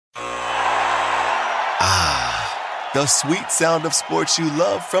The sweet sound of sports you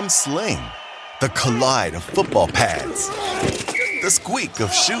love from Sling. The collide of football pads. The squeak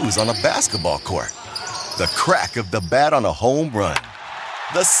of shoes on a basketball court. The crack of the bat on a home run.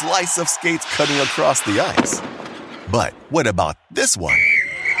 The slice of skates cutting across the ice. But what about this one?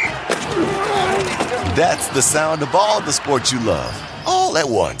 That's the sound of all the sports you love, all at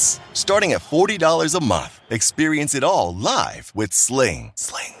once. Starting at $40 a month. Experience it all live with Sling.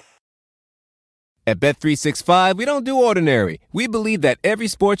 At Bet365, we don't do ordinary. We believe that every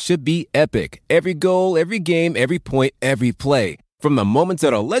sport should be epic. Every goal, every game, every point, every play. From the moments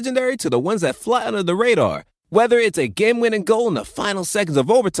that are legendary to the ones that fly under the radar. Whether it's a game-winning goal in the final seconds of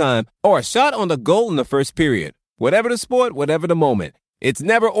overtime or a shot on the goal in the first period. Whatever the sport, whatever the moment. It's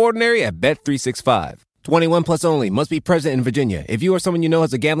never ordinary at Bet365. 21 plus only. Must be present in Virginia. If you or someone you know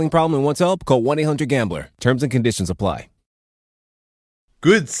has a gambling problem and wants help, call 1-800-GAMBLER. Terms and conditions apply.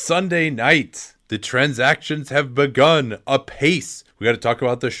 Good Sunday night. The transactions have begun apace. We got to talk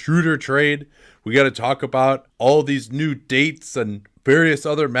about the Schroeder trade. We got to talk about all these new dates and various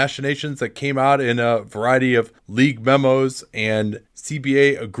other machinations that came out in a variety of league memos and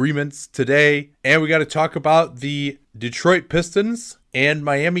CBA agreements today. And we got to talk about the Detroit Pistons and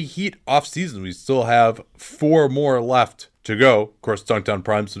Miami Heat offseason. We still have 4 more left to go. Of course, Dunked on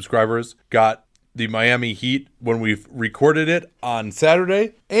Prime subscribers got the Miami Heat when we recorded it on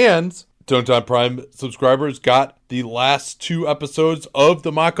Saturday. And Dunked on Prime subscribers got the last 2 episodes of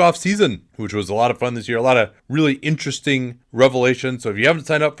the mock-off season, which was a lot of fun this year. A lot of really interesting revelations. So if you haven't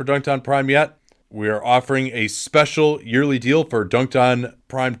signed up for Dunked on Prime yet, we are offering a special yearly deal for Dunked on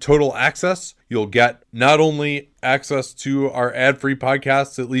Prime Total Access. You'll get not only access to our ad-free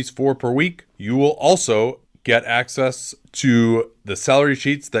podcasts, at least 4 per week, you will also get access to the salary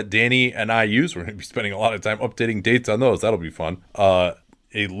sheets that Danny and I use. We're going to be spending a lot of time updating dates on those. That'll be fun.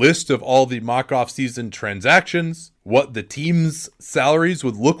 A list of all the mock-off season transactions, what the team's salaries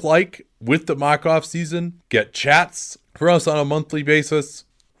would look like with the mock-off season, get chats for us on a monthly basis.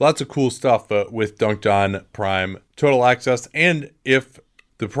 Lots of cool stuff with Dunked on Prime Total Access. And if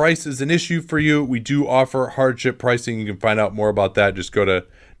the price is an issue for you, we do offer hardship pricing. You can find out more about that. Just go to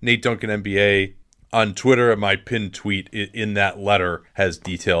Nate Duncan NBA on Twitter, and my pinned tweet in that letter has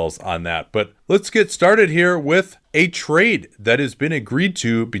details on that. But let's get started here with a trade that has been agreed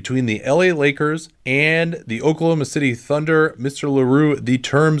to between the LA Lakers and the Oklahoma City Thunder. Mr. LaRue, the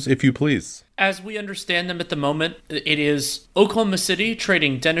terms, if you please. As we understand them at the moment, it is Oklahoma City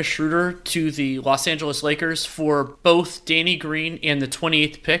trading Dennis Schroeder to the Los Angeles Lakers for both Danny Green and the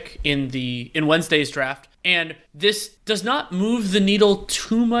 28th pick in Wednesday's draft. And this does not move the needle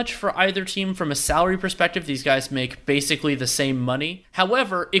too much for either team from a salary perspective. These guys make basically the same money.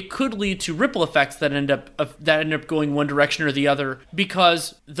 However, it could lead to ripple effects that end up going one direction or the other,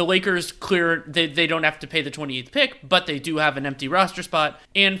 because the Lakers they don't have to pay the 28th pick, but they do have an empty roster spot.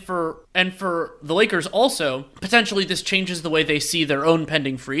 And for the Lakers also, potentially this changes the way they see their own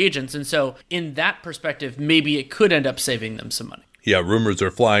pending free agents. And so in that perspective, maybe it could end up saving them some money. Yeah, rumors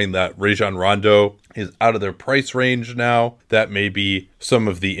are flying that Rajon Rondo is out of their price range now. That may be some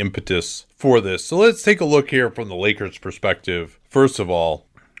of the impetus for this. So let's take a look here from the Lakers' perspective. First of all,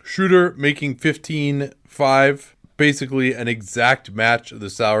 Schroeder making $15.5, basically an exact match of the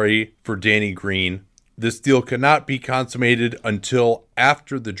salary for Danny Green. This deal cannot be consummated until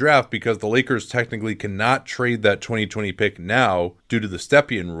after the draft because the Lakers technically cannot trade that 2020 pick now due to the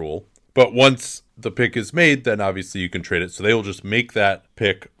Stepien rule. But once the pick is made, then obviously you can trade it. So they will just make that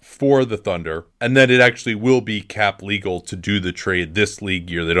pick for the Thunder. And then it actually will be cap legal to do the trade this league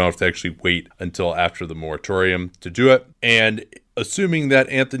year. They don't have to actually wait until after the moratorium to do it. And assuming that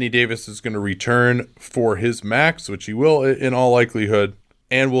Anthony Davis is going to return for his max, which he will in all likelihood,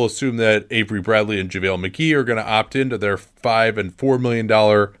 and we'll assume that Avery Bradley and JaVale McGee are going to opt into their $5 and $4 million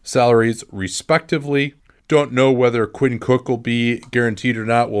salaries respectively. Don't know whether Quinn Cook will be guaranteed or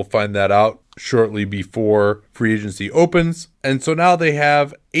not. We'll find that out shortly before free agency opens. And so now they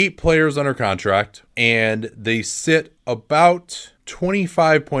have 8 players under contract, and they sit about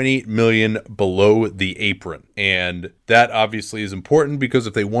 $25.8 million below the apron. And that obviously is important because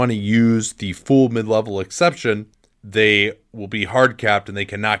if they want to use the full mid-level exception, they will be hard capped and they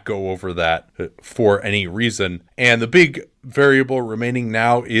cannot go over that for any reason. And the big variable remaining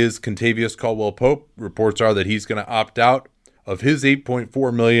now is Kentavious Caldwell-Pope. Reports are that he's going to opt out of his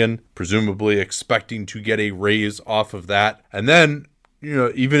 $8.4 million, presumably expecting to get a raise off of that. And then,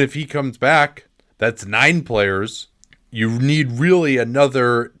 even if he comes back, that's 9 players you need really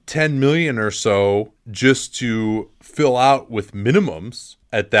another 10 million or so just to fill out with minimums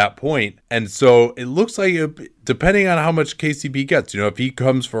at that point. And so it looks like, depending on how much KCP gets, if he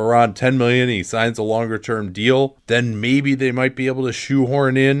comes for around 10 million, he signs a longer term deal, then maybe they might be able to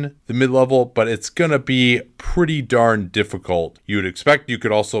shoehorn in the mid-level, but it's going to be pretty darn difficult. You would expect you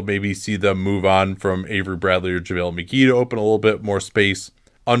could also maybe see them move on from Avery Bradley or JaVale McGee to open a little bit more space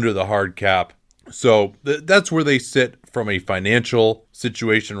under the hard cap. So that's where they sit from a financial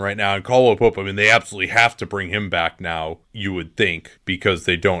situation right now. And Caldwell Pope, they absolutely have to bring him back now, you would think, because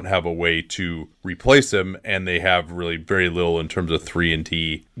they don't have a way to replace him, and they have really very little in terms of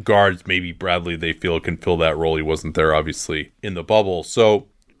 3-and-D guards. Maybe Bradley, they feel, can fill that role. He wasn't there, obviously, in the bubble. So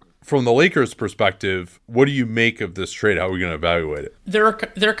from the Lakers' perspective, what do you make of this trade? How are we going to evaluate it? There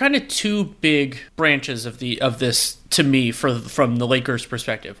are kind of two big branches of this to me from the Lakers'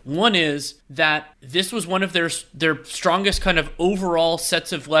 perspective. One is that this was one of their strongest kind of overall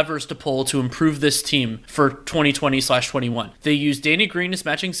sets of levers to pull to improve this team for 2020/21. They used Danny Green as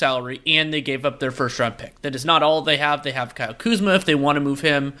matching salary, and they gave up their first round pick. That is not all they have. They have Kyle Kuzma if they want to move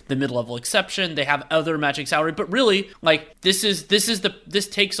him, the mid-level exception. They have other matching salary, but really, this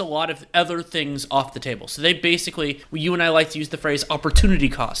takes a lot of other things off the table. So they basically, you and I like to use the phrase opportunity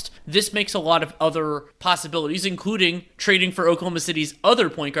cost. This makes a lot of other possibilities, including trading for Oklahoma City's other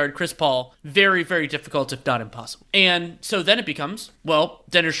point guard, Chris Paul, very, very difficult, if not impossible. And so then it becomes, well,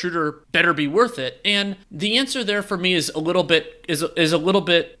 Dennis Schroeder better be worth it. And the answer there for me is a little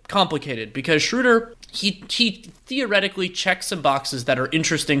bit complicated, because Schroeder, he theoretically checks some boxes that are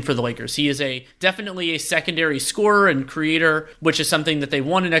interesting for the Lakers. He is definitely a secondary scorer and creator, which is something that they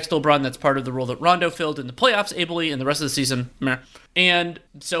want next to LeBron. That's part of the role that Rondo filled in the playoffs ably, and the rest of the season, meh. And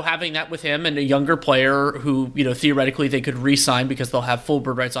so having that with him and a younger player who, theoretically they could re-sign because they'll have full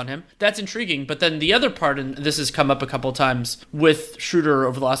bird rights on him, that's intriguing. But then the other part, and this has come up a couple of times with Schroeder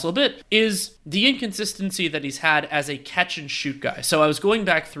over the last little bit, is the inconsistency that he's had as a catch and shoot guy. So I was going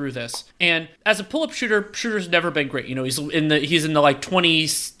back through this, and as a pull-up shooter, Schroeder's never been great. He's in the like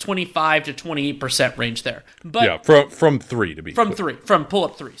 25 to 28% range there. But yeah, from three to be from clear. from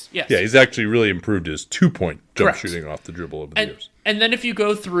pull-up threes. Yes. Yeah, he's actually really improved his 2-point jump Correct. shooting off the dribble over the years. And then if you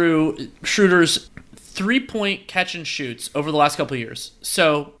go through Schroeder's 3-point catch and shoots over the last couple of years.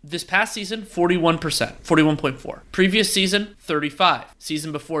 So this past season, 41%, 41.4. Previous season, 35.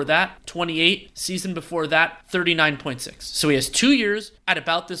 Season before that, 28. Season before that, 39.6. So he has 2 years at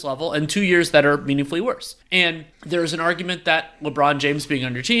about this level and 2 years that are meaningfully worse. And there's an argument that LeBron James being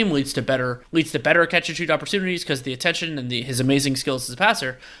on your team leads to better catch and shoot opportunities because of the attention and his amazing skills as a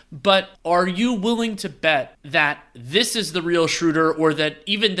passer. But are you willing to bet that this is the real Schroeder, or that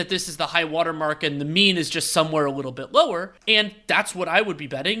even that this is the high watermark and the mean is just somewhere a little bit lower? And that's what I would be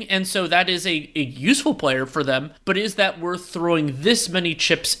betting. And so that is a useful player for them, but is that worth throwing this many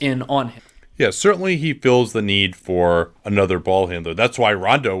chips in on him? Yeah, certainly he feels the need for another ball handler. That's why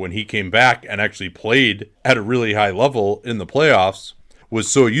Rondo, when he came back and actually played at a really high level in the playoffs,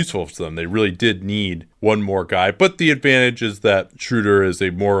 was so useful to them. They really did need one more guy. But the advantage is that Schroeder is a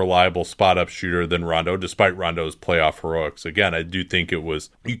more reliable spot-up shooter than Rondo, despite Rondo's playoff heroics. Again, I do think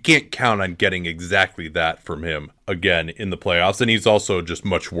you can't count on getting exactly that from him again in the playoffs. And he's also just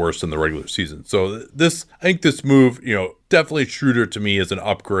much worse in the regular season. So I think this move, definitely Schroeder to me is an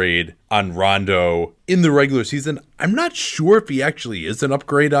upgrade on Rondo in the regular season. I'm not sure if he actually is an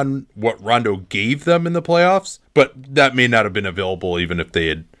upgrade on what Rondo gave them in the playoffs, but that may not have been available even if they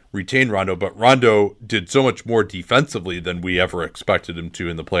had retained Rondo. But Rondo did so much more defensively than we ever expected him to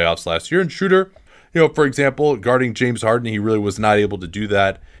in the playoffs last year. And Schroeder, for example, guarding James Harden, he really was not able to do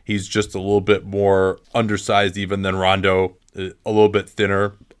that. He's just a little bit more undersized even than Rondo, a little bit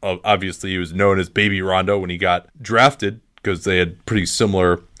thinner. Obviously, he was known as Baby Rondo when he got drafted because they had pretty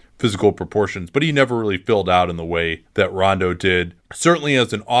similar physical proportions, but he never really filled out in the way that Rondo did. Certainly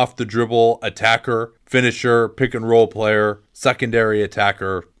as an off-the-dribble attacker, finisher, pick-and-roll player, secondary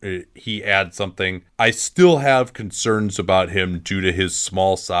attacker, he adds something. I still have concerns about him due to his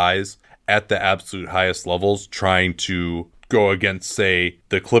small size at the absolute highest levels, trying to go against, say,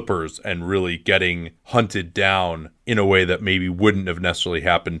 the Clippers and really getting hunted down in a way that maybe wouldn't have necessarily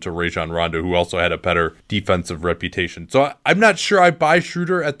happened to Rajon Rondo, who also had a better defensive reputation. So I'm not sure I buy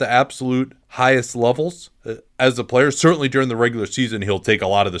Schroeder at the absolute highest levels as a player. Certainly during the regular season, he'll take a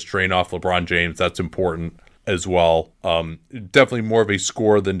lot of the strain off LeBron James. That's important as well. Definitely more of a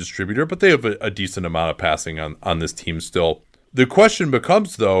scorer than distributor, but they have a decent amount of passing on this team still. The question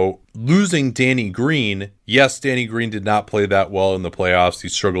becomes, though, losing Danny Green. Yes, Danny Green did not play that well in the playoffs. He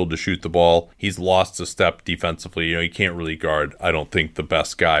struggled to shoot the ball. He's lost a step defensively. He can't really guard, I don't think, the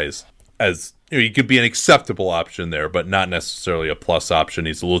best guys as he could be an acceptable option there, but not necessarily a plus option.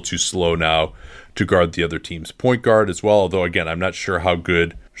 He's a little too slow now to guard the other team's point guard as well. Although, again, I'm not sure how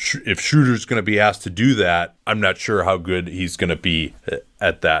good, if Schroeder's going to be asked to do that, I'm not sure how good he's going to be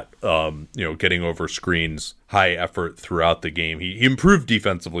at that, getting over screens, high effort throughout the game. He improved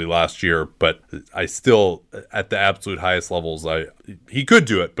defensively last year, but I still, at the absolute highest levels, he could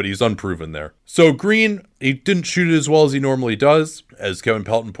do it, but he's unproven there. So Green, he didn't shoot it as well as he normally does. As Kevin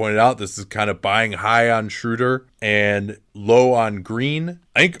Pelton pointed out, this is kind of buying high on Schroeder and low on Green.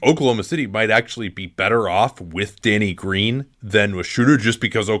 I think Oklahoma City might actually be better off with Danny Green than with Schroeder, just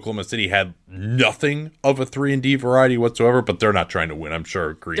because Oklahoma City had nothing of a 3-and-D variety whatsoever, but they're not trying to win, I'm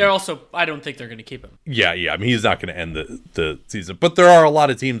sure. Green. They're also, I don't think they're going to keep him. Yeah. I mean, he's not going to end the season, but there are a lot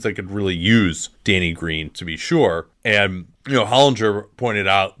of teams that could really use Danny Green, to be sure. And, Hollinger pointed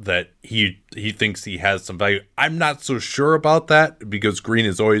out that he thinks he has some value. I'm not so sure about that, because Green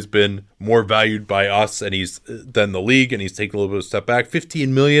has always been more valued by us and than the league, and he's taken a little bit of a step back. $15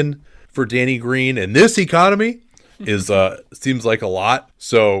 million for Danny Green in this economy is seems like a lot.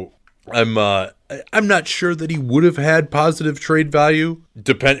 So I'm not sure that he would have had positive trade value.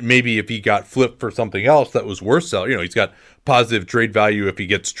 Maybe if he got flipped for something else that was worth selling. He's got positive trade value if he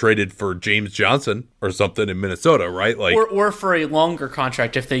gets traded for James Johnson or something in Minnesota, right? Like, or for a longer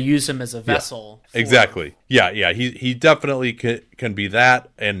contract if they use him as a vessel. Yeah, exactly. Yeah. He definitely can be that,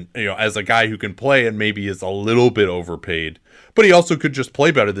 and as a guy who can play and maybe is a little bit overpaid, but he also could just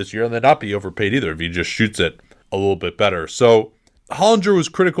play better this year and then not be overpaid either if he just shoots it a little bit better. So Hollinger was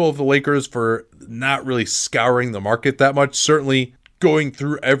critical of the Lakers for not really scouring the market that much. Certainly going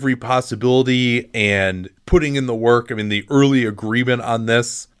through every possibility and putting in the work. I mean, the early agreement on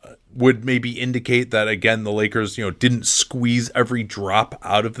this would maybe indicate that, again, the Lakers, didn't squeeze every drop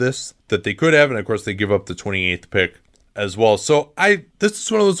out of this that they could have. And of course, they give up the 28th pick as well. So this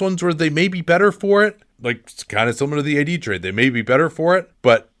is one of those ones where they may be better for it. Like, it's kind of similar to the AD trade. They may be better for it,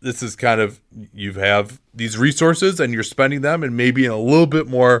 but this is kind of, you have these resources and you're spending them and maybe in a little bit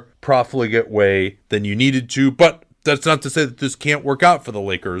more profligate way than you needed to. But that's not to say that this can't work out for the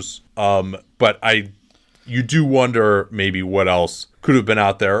Lakers. But you do wonder maybe what else could have been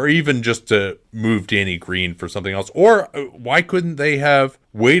out there, or even just to move Danny Green for something else. Or why couldn't they have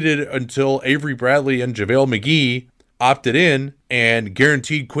waited until Avery Bradley and JaVale McGee opted in and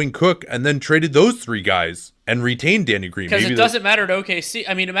guaranteed Quinn Cook and then traded those three guys and retained Danny Green? Because it doesn't matter to OKC.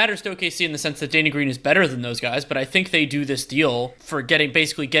 I mean, it matters to OKC in the sense that Danny Green is better than those guys, but I think they do this deal for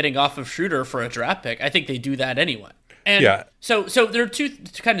getting off of Schroeder for a draft pick. I think they do that anyway. And yeah. So there are two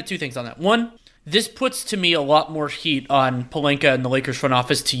things on that. One, this puts to me a lot more heat on Pelinka and the Lakers front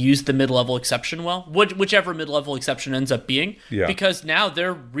office to use the mid-level exception whichever mid-level exception ends up being, because now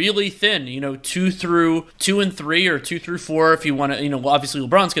they're really thin, 2 and 3 or 2 through 4 if you want to, obviously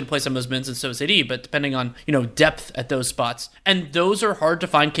LeBron's going to play some of those minutes and so is AD, but depending on, depth at those spots. And those are hard to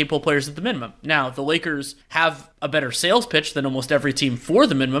find capable players at the minimum. Now, the Lakers have a better sales pitch than almost every team for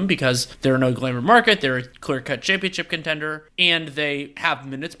the minimum because they're no glamour market, they're a clear-cut championship contender, and they have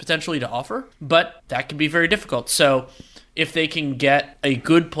minutes potentially to offer, but that can be very difficult. So if they can get a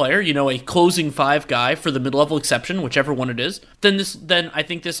good player, a closing 5 guy for the mid-level exception, whichever one it is, then I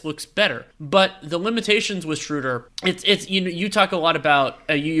think this looks better. But the limitations with Schroeder, it's you talk a lot about,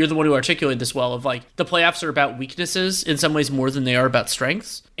 you're the one who articulated this well, of like the playoffs are about weaknesses in some ways more than they are about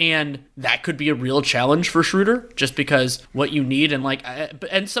strengths. And that could be a real challenge for Schroeder, just because what you need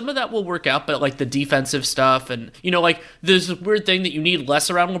and some of that will work out, but like the defensive stuff and, there's this weird thing that you need less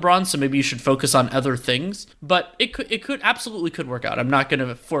around LeBron, so maybe you should focus on other things. But it could absolutely could work out. I'm not going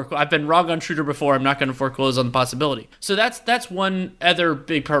to I've been wrong on Schroeder before. I'm not going to foreclose on the possibility. So that's one other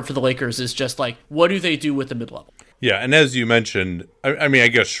big part for the Lakers is just like, what do they do with the mid-level? Yeah, and as you mentioned, I mean, I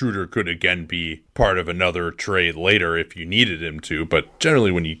guess Schroeder could again be part of another trade later if you needed him to, but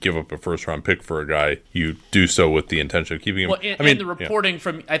generally when you give up a first-round pick for a guy, you do so with the intention of keeping him. Well, and the reporting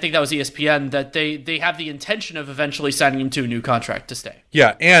from, I think that was ESPN, that they have the intention of eventually signing him to a new contract to stay.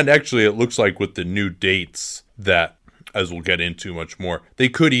 Yeah, and actually it looks like with the new dates that, as we'll get into much more, they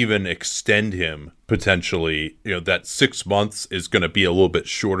could even extend him potentially. That 6 months is going to be a little bit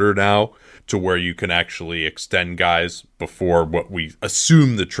shorter now, to where you can actually extend guys before what we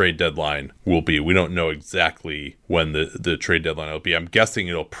assume the trade deadline will be. We don't know exactly when the trade deadline will be. I'm guessing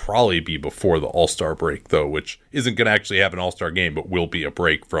it'll probably be before the All-Star break, though, which isn't going to actually have an All-Star game, but will be a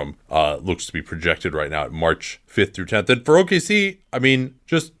break from, looks to be projected right now at March 5th through 10th. And for OKC, I mean,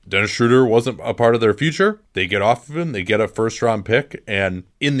 just Dennis Schroeder wasn't a part of their future. They get off of him, they get a first-round pick, and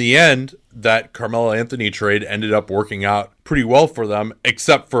in the end, that Carmelo Anthony trade ended up working out pretty well for them,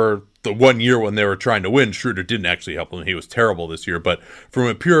 except for the 1 year when they were trying to win. Schroeder didn't actually help them. He was terrible this year. But from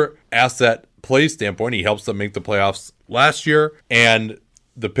a pure asset play standpoint. He helps them make the playoffs last year, and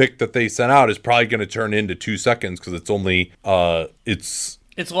the pick that they sent out is probably going to turn into 2 seconds because it's only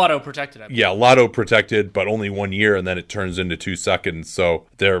it's lotto protected. Yeah, lotto protected, but only 1 year, and then it turns into 2 seconds. So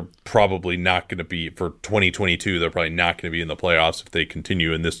they're probably not going to be, for 2022, they're probably not going to be in the playoffs if they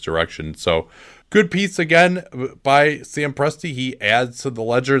continue in this direction. So good piece again by Sam Presti. He adds to the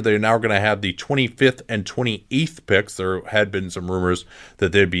ledger. They're now going to have the 25th and 28th picks. There had been some rumors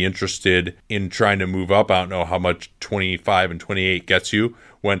that they'd be interested in trying to move up. I don't know how much 25 and 28 gets you.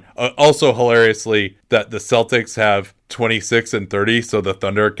 When also hilariously that the Celtics have 26 and 30, so the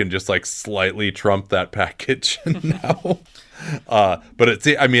Thunder can just like slightly trump that package now. But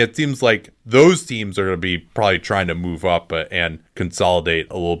it seems like those teams are going to be probably trying to move up and consolidate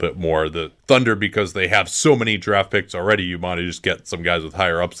a little bit more. The Thunder, because they have so many draft picks already, you want to just get some guys with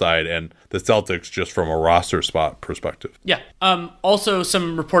higher upside, and the Celtics just from a roster spot perspective. Yeah. Also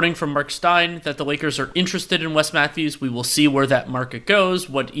some reporting from Mark Stein that the Lakers are interested in Wes Matthews. We will see where that market goes,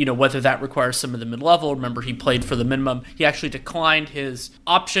 whether that requires some of the mid-level. Remember, he played for the minimum. He actually declined his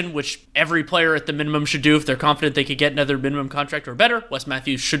option, which every player at the minimum should do if they're confident they could get another minimum contract or better. Wes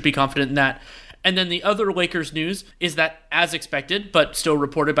Matthews should be confident in that. And then the other Lakers news is that, as expected, but still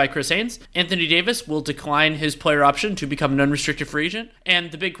reported by Chris Haynes, Anthony Davis will decline his player option to become an unrestricted free agent.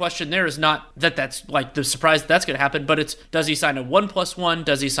 And the big question there is not that's like the surprise that's going to happen, but it's, does he sign a 1+1?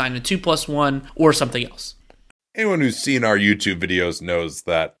 Does he sign a 2+1 or something else? Anyone who's seen our YouTube videos knows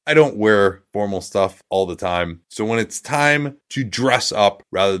that I don't wear formal stuff all the time. So when it's time to dress up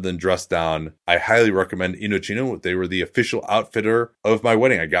rather than dress down, I highly recommend Indochino. They were the official outfitter of my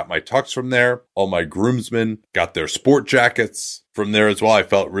wedding. I got my tux from there. All my groomsmen got their sport jackets from there as well. I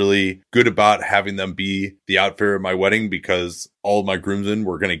felt really good about having them be the outfitter of my wedding because all of my groomsmen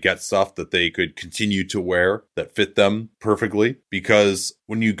were going to get stuff that they could continue to wear that fit them perfectly. Because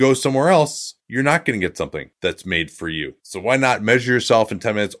when you go somewhere else, you're not going to get something that's made for you. So why not measure yourself in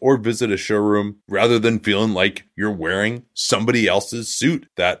 10 minutes or visit a showroom rather than feeling like you're wearing somebody else's suit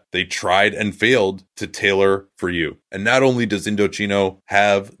that they tried and failed to tailor for you. And not only does Indochino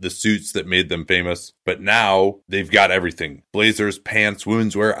have the suits that made them famous, but now they've got everything. Blazers, pants,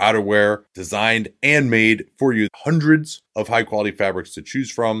 women's wear, outerwear, designed and made for you. Hundreds of high quality fabrics to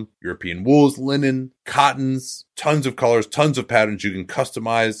choose from. European wools, linen, cottons, tons of colors, tons of patterns you can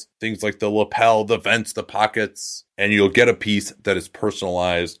customize. Things like the lapel, the vents, the pockets. And you'll get a piece that is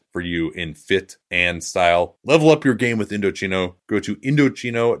personalized for you in fit and style. Level up your game with Indochino. Go to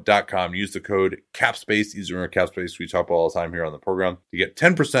Indochino.com. Use the code CAPSPACE. Use the CAPSPACE we talk about all the time here on the program to get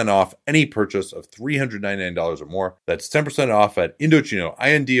 10% off any purchase of $399 or more. That's 10% off at Indochino,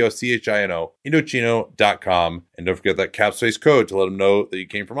 Indochino, Indochino.com. And don't forget that CAPSPACE code to let them know that you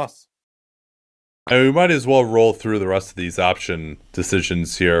came from us. And we might as well roll through the rest of these option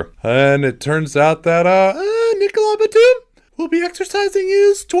decisions here. And it turns out that Nicolas Batum will be exercising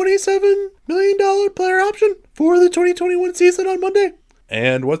his $27 million player option for the 2021 season on Monday.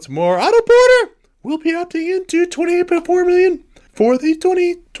 And what's more, Otto Porter will be opting into $28.4 million for the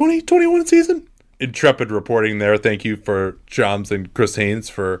 2020-21 season. Intrepid reporting there. Thank you for Joms and Chris Haynes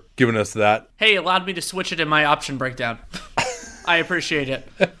for giving us that. Hey, allowed me to switch it in my option breakdown. I appreciate it.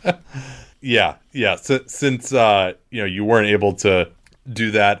 Yeah. Since you weren't able to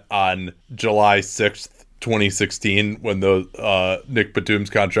do that on July 6th, 2016, when the Nick Batum's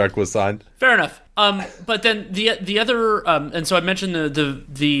contract was signed. Fair enough. But then the other, and so I mentioned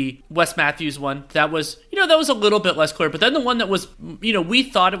the Wes Matthews one. That was a little bit less clear. But then the one that was, we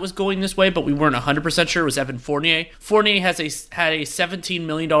thought it was going this way, but we weren't 100% sure, was Evan Fournier. Fournier had a $17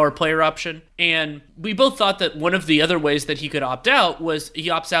 million player option, and we both thought that one of the other ways that he could opt out was he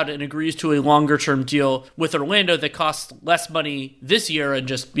opts out and agrees to a longer term deal with Orlando that costs less money this year and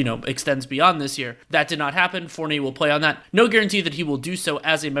just extends beyond this year. That did not happen. Fournier will play on that. No guarantee that he will do so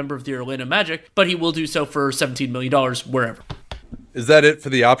as a member of the Orlando Magic, but he will do so for $17 million wherever. Is that it for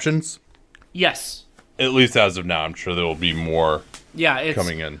the options? Yes. At least as of now. I'm sure there will be more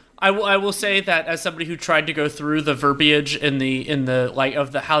coming in. I will say that as somebody who tried to go through the verbiage in the like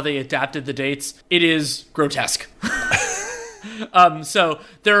of the how they adapted the dates, it is grotesque. So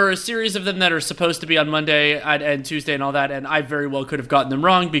there are a series of them that are supposed to be on Monday and Tuesday and all that, and I very well could have gotten them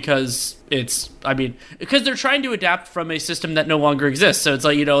wrong because because they're trying to adapt from a system that no longer exists. So it's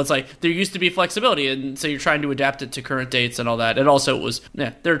like, there used to be flexibility, and so you're trying to adapt it to current dates and all that. And also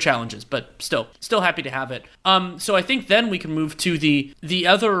there are challenges, but still happy to have it. So I think then we can move to the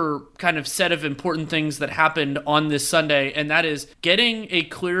other kind of set of important things that happened on this Sunday, and that is getting a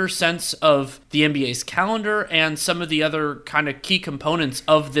clearer sense of the NBA's calendar and some of the other kind of of key components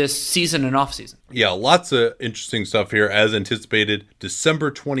of this season and offseason. Yeah, lots of interesting stuff here. As anticipated,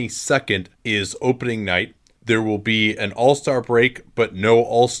 December 22nd is opening night. There will be an All-Star break, but no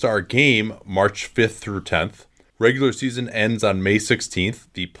All-Star game March 5th through 10th. Regular season ends on May 16th.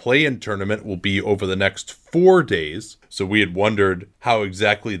 The play-in tournament will be over the next 4 days. So we had wondered how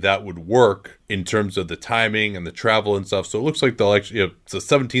exactly that would work in terms of the timing and the travel and stuff. So it looks like they'll actually, it's the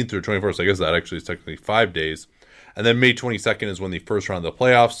 17th through 21st. I guess that actually is technically 5 days. And then May 22nd is when the first round of the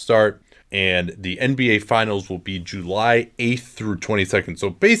playoffs start. And the NBA Finals will be July 8th through 22nd. So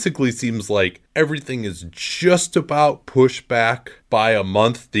basically seems like everything is just about pushed back by a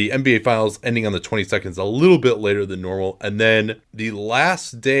month. The NBA Finals ending on the 22nd is a little bit later than normal. And then the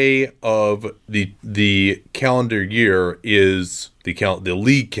last day of the calendar year is, the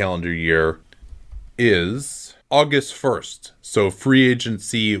league calendar year is August 1st. So free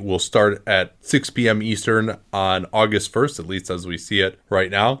agency will start at 6 p.m. Eastern on August 1st, at least as we see it right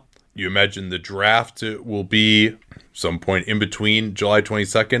now. You imagine the draft will be some point in between July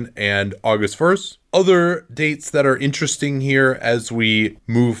 22nd and August 1st. Other dates that are interesting here as we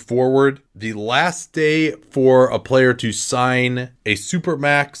move forward. The last day for a player to sign a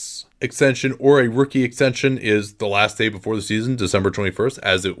Supermax extension or a rookie extension is the last day before the season, December 21st,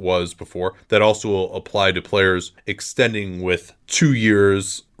 as it was before. That also will apply to players extending with 2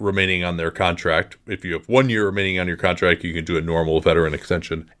 years remaining on their contract. If you have 1 year remaining on your contract, you can do a normal veteran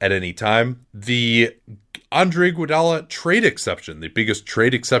extension at any time. The Andre Iguodala trade exception, the biggest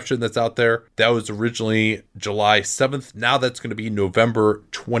trade exception that's out there, that was originally July 7th. Now that's going to be November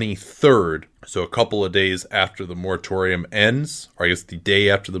 23rd. So a couple of days after the moratorium ends, or I guess the day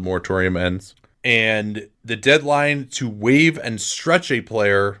after the moratorium ends. And the deadline to waive and stretch a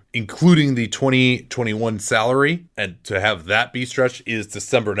player, including the 2021 salary, and to have that be stretched is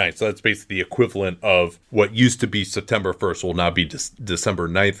December 9th. So that's basically the equivalent of what used to be September 1st will now be December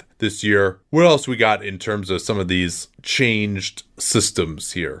 9th this year. What else we got in terms of some of these changed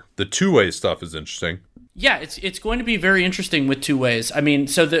systems here? The two-way stuff is interesting. Yeah, it's going to be very interesting with two ways. I mean,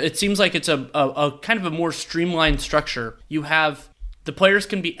 so it seems like it's a kind of a more streamlined structure. You have the players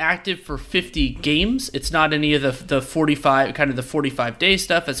can be active for 50 games. It's not any of the 45 kind of the 45-day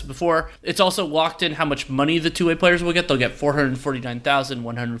stuff as before. It's also locked in how much money the two-way players will get. They'll get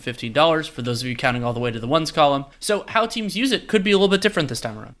 $449,115 for those of you counting all the way to the ones column. So how teams use it could be a little bit different this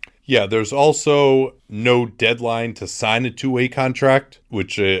time around. Yeah, there's also no deadline to sign a two-way contract,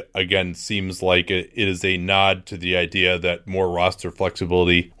 which again seems like it is a nod to the idea that more roster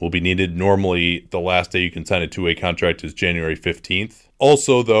flexibility will be needed. Normally, the last day you can sign a two-way contract is January 15th.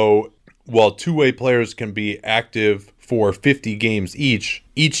 Also, though, while two-way players can be active for 50 games each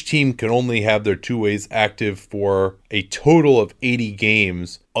team can only have their two-ways active for a total of 80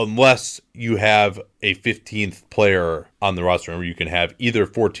 games unless you have a 15th player on the roster. Remember, you can have either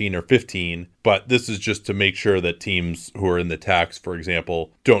 14 or 15, but this is just to make sure that teams who are in the tax, for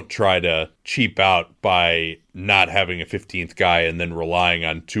example, don't try to cheap out by not having a 15th guy and then relying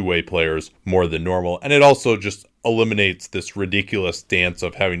on two-way players more than normal. And it also just eliminates this ridiculous dance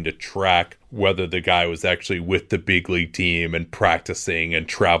of having to track whether the guy was actually with the big league team and practicing and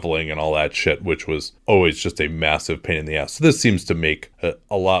traveling and all that shit, which was always just a massive pain in the ass. So this seems to make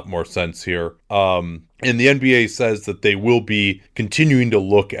a lot more sense here. And the NBA says that they will be continuing to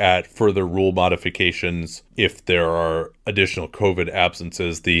look at further rule modifications if there are additional COVID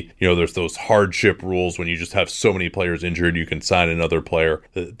absences. There's those hardship rules when you just have so many players injured, you can sign another player.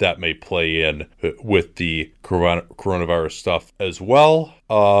 That may play in with the coronavirus stuff as well.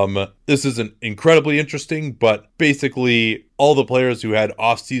 This isn't incredibly interesting, but basically all the players who had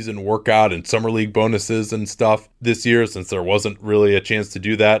off-season workout and summer league bonuses and stuff this year, since there wasn't really a chance to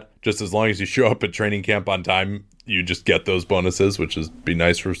do that, just as long as you show up at training camp on time, you just get those bonuses, which is be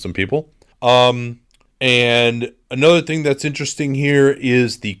nice for some people. And another thing that's interesting here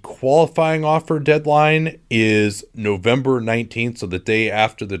is the qualifying offer deadline is November 19th, so the day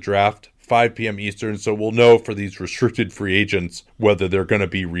after the draft, 5 p.m. Eastern. So we'll know for these restricted free agents whether they're going to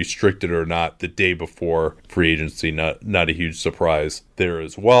be restricted or not the day before free agency. Not a huge surprise there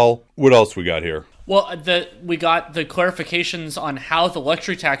as well. What else we got here? Well, we got the clarifications on how the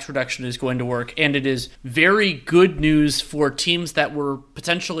luxury tax reduction is going to work, and it is very good news for teams that were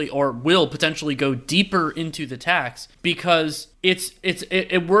potentially or will potentially go deeper into the tax, because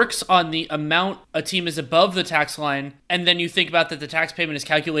it works on the amount a team is above the tax line, and then you think about that the tax payment is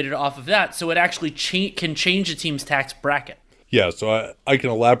calculated off of that, so it actually can change a team's tax bracket. Yeah, so I can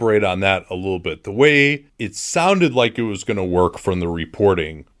elaborate on that a little bit. The way it sounded like it was going to work from the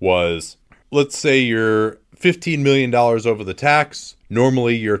reporting was, let's say you're $15 million over the tax.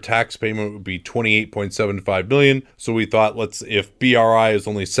 Normally, your tax payment would be $28.75 million. So we thought, if BRI is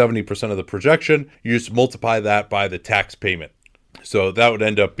only 70% of the projection, you just multiply that by the tax payment. So that would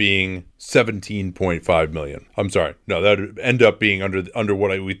end up being $17.5 million. I'm sorry. No, that would end up being under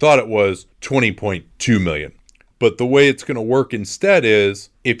what we thought it was, $20.2 million. But the way it's going to work instead is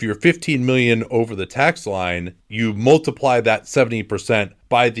if you're $15 million over the tax line, you multiply that 70%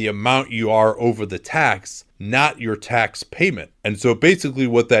 by the amount you are over the tax, not your tax payment. And so basically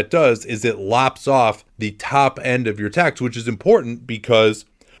what that does is it lops off the top end of your tax, which is important because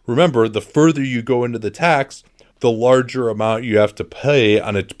remember, the further you go into the tax, the larger amount you have to pay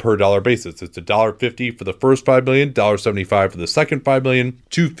on a per dollar basis. It's $1.50 for the first $5 million, $1.75 for the second $5 million,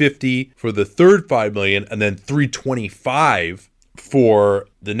 $2.50 for the third $5 million, and then $3.25 for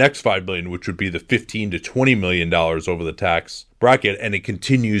the next $5 million, which would be the $15 to $20 million over the tax bracket, and it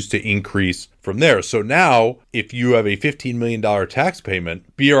continues to increase from there. So now, if you have a $15 million tax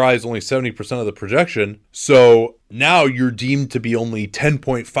payment, BRI is only 70% of the projection, so now you're deemed to be only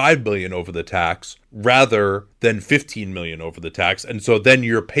 $10.5 million over the tax rather than $15 million over the tax, and so then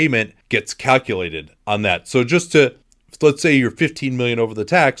your payment gets calculated on that. So let's say you're $15 million over the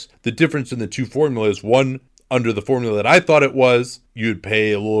tax, the difference in the two formulas, one, under the formula that I thought it was, you'd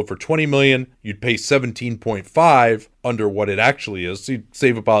pay a little over $20 million. You'd pay 17.5 under what it actually is. So you'd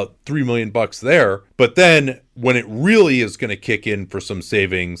save about $3 million there. But then when it really is going to kick in for some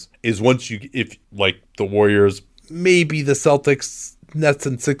savings is if like the Warriors, maybe the Celtics, Nets,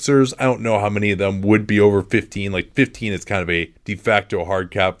 and Sixers, I don't know how many of them would be over 15. Like 15 is kind of a de facto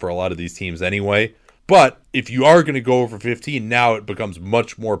hard cap for a lot of these teams anyway. But if you are going to go over 15, now it becomes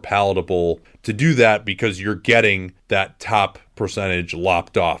much more palatable to do that because you're getting that top percentage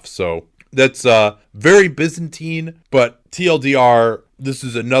lopped off. So that's very Byzantine, but TLDR, this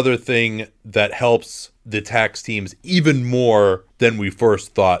is another thing that helps the tax teams even more than we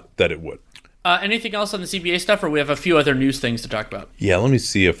first thought that it would. Anything else on the CBA stuff, or we have a few other news things to talk about? Yeah, let me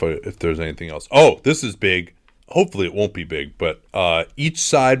see if there's anything else. Oh, this is big. Hopefully it won't be big, but each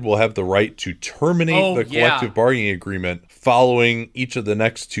side will have the right to terminate the collective bargaining agreement following each of the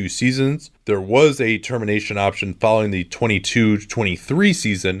next two seasons. There was a termination option following the 22-23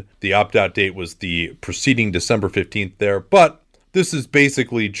 season. The opt-out date was the preceding December 15th there, but this is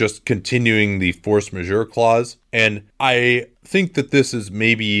basically just continuing the force majeure clause. And I think that this is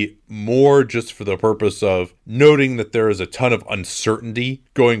maybe more just for the purpose of noting that there is a ton of uncertainty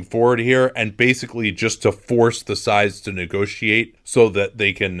going forward here and basically just to force the sides to negotiate so that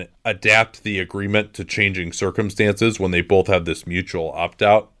they can adapt the agreement to changing circumstances when they both have this mutual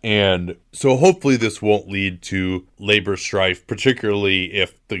opt-out. And so hopefully this won't lead to labor strife, particularly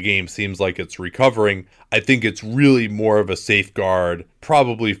if the game seems like it's recovering. I think it's really more of a safeguard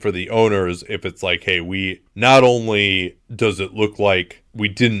probably for the owners if it's like, hey, we not only does it look like we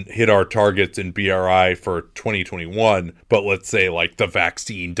didn't hit our targets in BRI for 2021, but let's say like the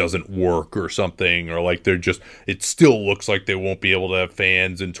vaccine doesn't work or something, or like it still looks like they won't be able to have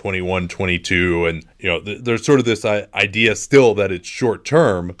fans in 21, 22. And, there's sort of this idea still that it's short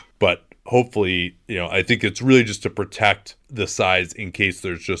term, but hopefully, I think it's really just to protect the sides in case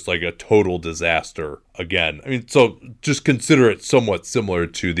there's just like a total disaster again. I mean, so just consider it somewhat similar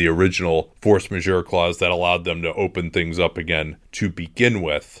to the original force majeure clause that allowed them to open things up again to begin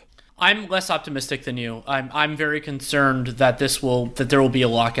with. I'm less optimistic than you. I'm very concerned that there will be a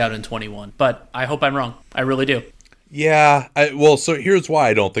lockout in 21, but I hope I'm wrong. I really do. Yeah. So here's why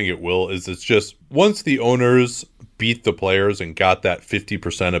I don't think it will is it's just once the owners beat the players and got that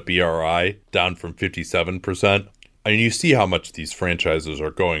 50% of BRI down from 57%. I mean, you see how much these franchises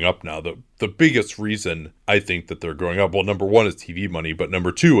are going up now. The biggest reason I think that they're going up, well, number one is TV money, but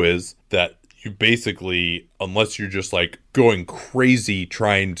number two is that you basically, unless you're just like going crazy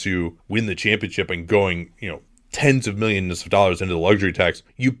trying to win the championship and going, tens of millions of dollars into the luxury tax,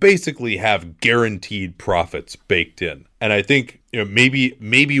 you basically have guaranteed profits baked in. And I think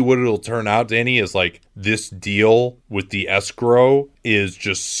maybe what it'll turn out, Danny, is like this deal with the escrow is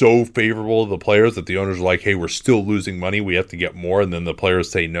just so favorable to the players that the owners are like, hey, we're still losing money. We have to get more. And then the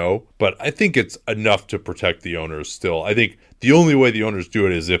players say no. But I think it's enough to protect the owners still. I think the only way the owners do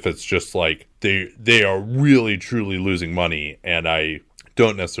it is if it's just like they are really, truly losing money. And I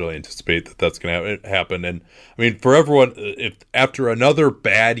don't necessarily anticipate that that's going to happen. And I mean, for everyone, if after another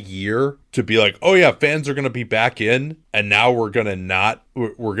bad year to be like, oh yeah, fans are going to be back in and now we're going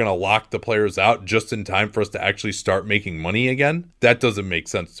to lock the players out just in time for us to actually start making money again. That doesn't make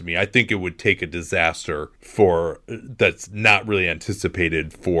sense to me. I think it would take a disaster that's not really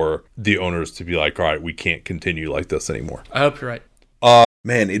anticipated for the owners to be like, all right, we can't continue like this anymore. I hope you're right.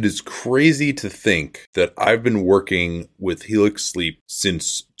 Man, it is crazy to think that I've been working with Helix Sleep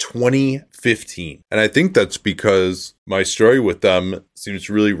since 2015. And I think that's because my story with them seems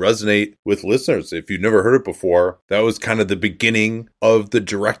to really resonate with listeners. If you've never heard it before, that was kind of the beginning of the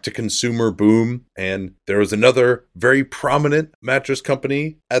direct-to-consumer boom. And there was another very prominent mattress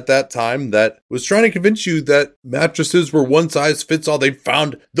company at that time that was trying to convince you that mattresses were one size fits all. They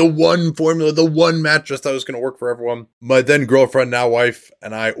found the one formula, the one mattress that was going to work for everyone. My then girlfriend, now wife,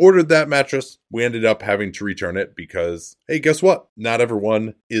 and I ordered that mattress. We ended up having to return it because, hey, guess what? Not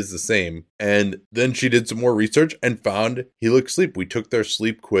everyone is the same. And then she did some more research and found Helix Sleep. We took their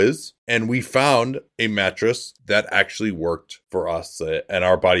sleep quiz and we found a mattress that actually worked for us and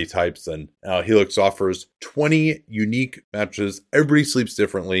our body types. And Helix offers 20 unique mattresses. Everybody sleeps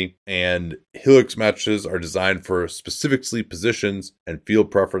differently. And Helix mattresses are designed for specific sleep positions and field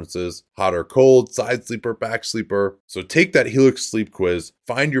preferences, hot or cold, side sleeper, back sleeper. So take that Helix sleep quiz,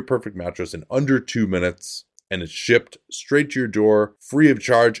 find your perfect mattress in under 2 minutes, and it's shipped straight to your door, free of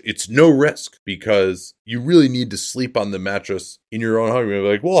charge. It's no risk because you really need to sleep on the mattress in your own home. You're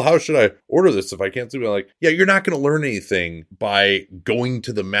like, well, how should I order this if I can't sleep? I'm like, yeah, you're not going to learn anything by going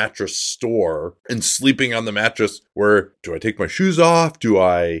to the mattress store and sleeping on the mattress where, do I take my shoes off? Do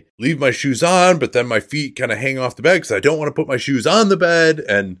I leave my shoes on, but then my feet kind of hang off the bed because I don't want to put my shoes on the bed?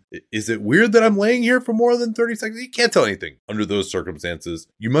 And is it weird that I'm laying here for more than 30 seconds? You can't tell anything under those circumstances.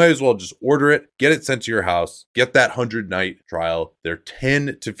 You might as well just order it, get it sent to your house, get that 100-night trial, their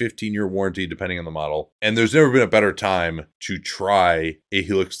 10 to 15-year warranty, depending on the model. And there's never been a better time to try a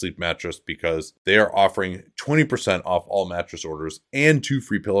Helix Sleep mattress because they are offering 20% off all mattress orders and 2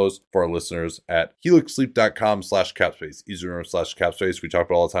 free pillows for our listeners at helixsleep.com/capspace. Easy to remember /capspace. We talk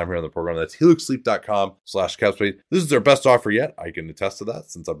about all the time here on the program. That's helixsleep.com/capspace. This is their best offer yet. I can attest to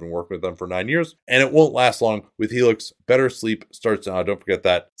that since I've been working with them for 9 years. And it won't last long with Helix. Better sleep starts now. Don't forget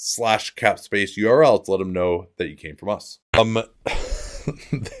that /capspace URL to let them know that you came from us.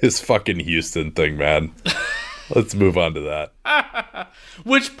 This fucking Houston thing, man. Let's move on to that.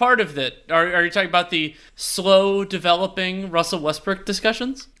 Which part of it? Are you talking about the slow developing Russell Westbrook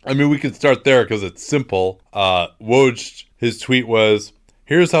discussions? I mean, we can start there because it's simple. Woj, his tweet was,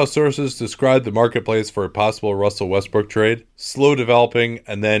 here's how sources describe the marketplace for a possible Russell Westbrook trade. Slow developing.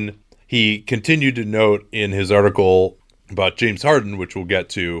 And then he continued to note in his article about James Harden, which we'll get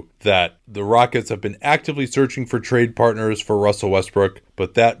to, that the Rockets have been actively searching for trade partners for Russell Westbrook,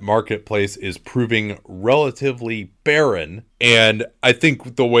 but that marketplace is proving relatively barren. And I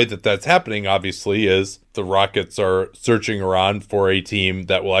think the way that that's happening, obviously, is the Rockets are searching around for a team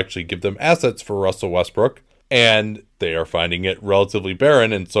that will actually give them assets for Russell Westbrook, and they are finding it relatively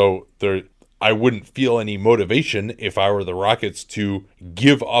barren. And so I wouldn't feel any motivation if I were the Rockets to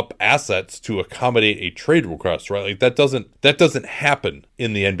give up assets to accommodate a trade request, right? Like that doesn't happen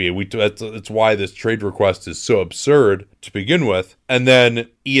in the NBA. That's why this trade request is so absurd to begin with. And then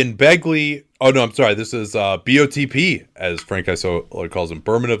Ian Begley, this is BOTP, as Frank Isola calls him,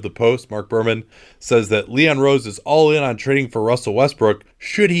 Berman of the Post, Mark Berman, says that Leon Rose is all in on trading for Russell Westbrook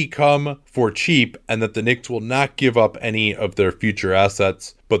should he come for cheap, and that the Knicks will not give up any of their future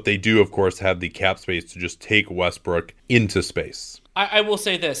assets, but they do, of course, have the cap space to just take Westbrook into space. I will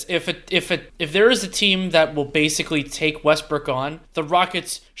say this: if there is a team that will basically take Westbrook on, the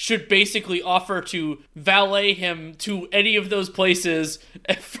Rockets should basically offer to valet him to any of those places.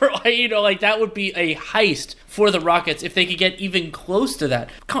 For that would be a heist for the Rockets if they could get even close to that.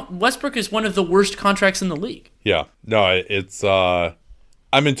 Westbrook is one of the worst contracts in the league. Yeah, no, it's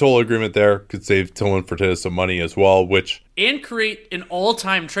I'm in total agreement there. Could save Tillman Fertitta some money as well, and create an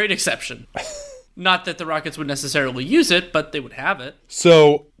all-time trade exception. Not that the Rockets would necessarily use it, but they would have it.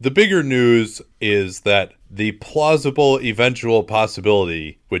 So the bigger news is that the plausible eventual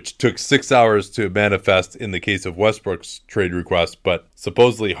possibility, which took 6 hours to manifest in the case of Westbrook's trade request, but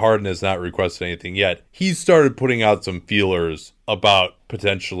supposedly Harden has not requested anything yet. He started putting out some feelers about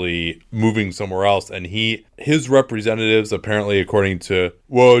potentially moving somewhere else, and his representatives, apparently according to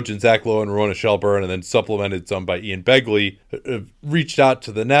Woj and Zach Lowe and Ramona Shelburne, and then supplemented some by Ian Begley, reached out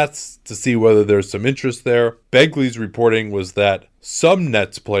to the Nets to see whether there's some interest there. Begley's reporting was that some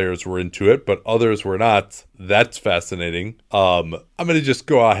Nets players were into it, but others were not. That's fascinating. I'm going to just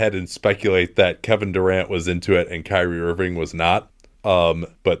go ahead and speculate that Kevin Durant was into it and Kyrie Irving was not.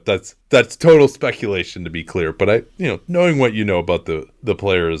 But that's total speculation, to be clear. But knowing what you know about the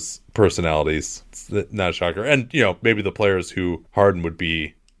players' personalities, it's not a shocker. And maybe the players who Harden would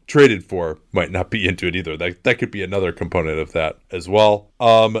be traded for might not be into it either. That could be another component of that as well.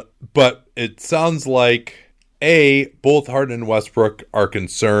 But it sounds like Both Harden and Westbrook are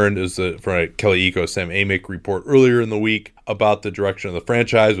concerned, as from a Kelly Eco, Sam Amick report earlier in the week, about the direction of the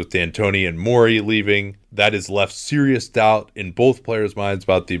franchise with D'Antoni and Morey leaving. That has left serious doubt in both players' minds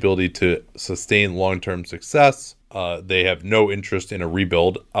about the ability to sustain long-term success. They have no interest in a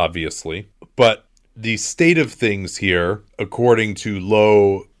rebuild, obviously. But the state of things here, according to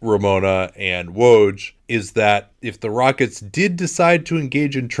Lowe, Ramona, and Woj, is that if the Rockets did decide to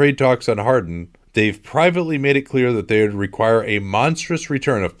engage in trade talks on Harden, they've privately made it clear that they would require a monstrous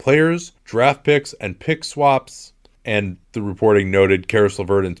return of players, draft picks, and pick swaps. And the reporting noted Karis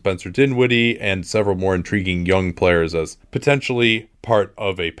LeVert and Spencer Dinwiddie and several more intriguing young players as potentially part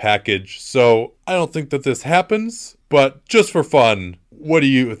of a package. So I don't think that this happens, but just for fun, what do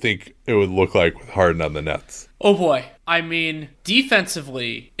you think it would look like with Harden on the Nets? Oh boy. I mean,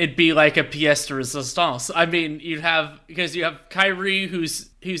 defensively, it'd be like a pièce de résistance. I mean, you have Kyrie, whose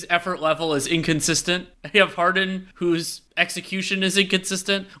effort level is inconsistent. You have Harden, whose execution is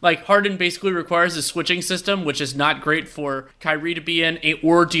inconsistent. Like, Harden basically requires a switching system, which is not great for Kyrie to be in,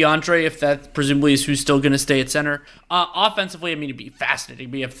 or DeAndre, if that presumably is who's still going to stay at center. Offensively, I mean, it'd be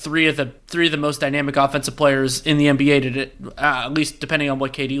fascinating. We have three of the most dynamic offensive players in the NBA, at least depending on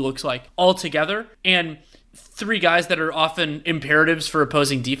what KD looks like, all together. And three guys that are often imperatives for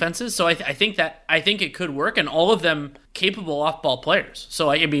opposing defenses. So I think it could work, and all of them capable off-ball players. So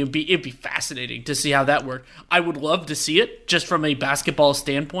I mean, it'd be fascinating to see how that worked. I would love to see it just from a basketball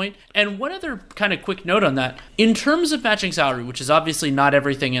standpoint. And one other kind of quick note on that, in terms of matching salary, which is obviously not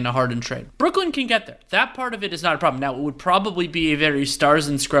everything in a Harden trade, Brooklyn can get there. That part of it is not a problem. Now, it would probably be a very stars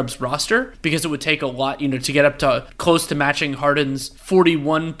and scrubs roster because it would take a lot, to get up to close to matching Harden's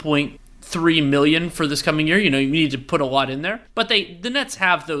 41.3 million for this coming year. You need to put a lot in there, but the Nets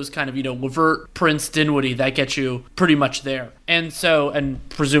have those kind of, LeVert, Prince, Dinwiddie that get you pretty much there. And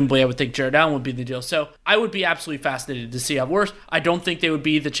presumably I would think Jared Allen would be the deal. So I would be absolutely fascinated to see how it works. I don't think they would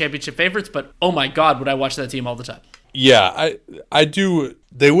be the championship favorites, but oh my God, would I watch that team all the time. Yeah, I do.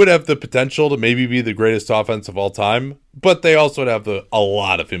 They would have the potential to maybe be the greatest offense of all time, but they also would have a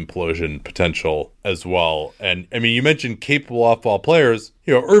lot of implosion potential as well. And I mean, you mentioned capable off-ball players.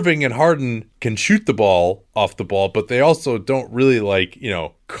 Irving and Harden can shoot the ball off the ball, but they also don't really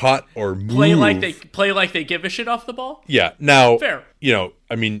cut or move. Play like they give a shit off the ball. Yeah. Now, fair.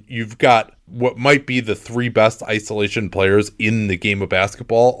 I mean, you've got what might be the three best isolation players in the game of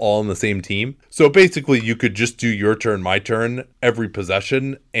basketball all on the same team. So basically you could just do your turn, my turn every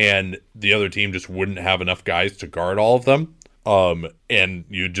possession, and the other team just wouldn't have enough guys to guard all of them. And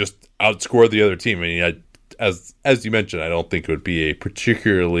you just outscore the other team. I mean, as you mentioned, I don't think it would be a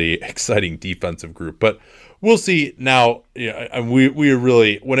particularly exciting defensive group, but we'll see. Now, we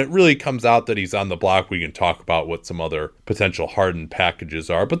really, when it really comes out that he's on the block, we can talk about what some other potential Harden packages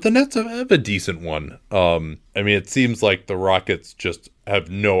are. But the Nets have a decent one. I mean, it seems like the Rockets just have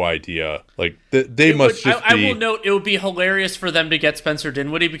no idea. Like they must just I will note, it would be hilarious for them to get Spencer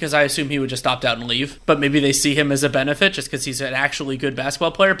Dinwiddie because I assume he would just opt out and leave. But maybe they see him as a benefit just because he's an actually good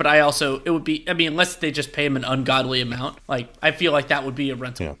basketball player. But unless they just pay him an ungodly amount, I feel like that would be a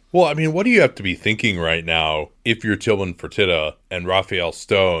rental. Yeah. Well, I mean, what do you have to be thinking right now if you're Tillman Fertitta and Raphael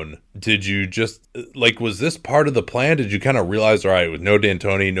Stone? Did you just, was this part of the plan? Did you kind of realize, all right, with no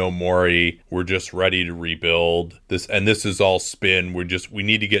D'Antoni, no Morey, we're just ready to rebuild this, and this is all spin. We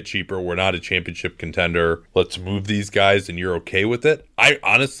need to get cheaper. We're not a championship contender. Let's move these guys, and you're okay with it? I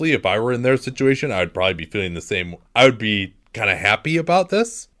honestly, if I were in their situation, I would probably be feeling the same. I would be kind of happy about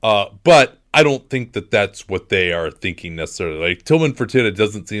this, but I don't think that that's what they are thinking necessarily. Tillman Fertitta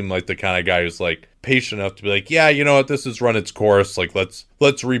doesn't seem like the kind of guy who's patient enough to be yeah, you know what, this has run its course.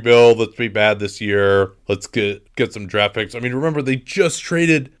 Let's rebuild. Let's be bad this year. Let's get some draft picks. I mean, remember, they just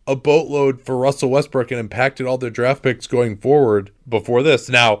traded a boatload for Russell Westbrook and impacted all their draft picks going forward before this.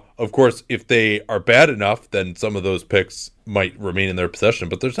 Now, of course, if they are bad enough, then some of those picks might remain in their possession,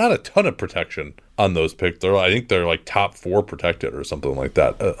 but there's not a ton of protection on those picks. I think they're top 4 protected or something like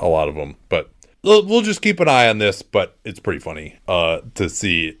that, a lot of them. But we'll just keep an eye on this, but it's pretty funny to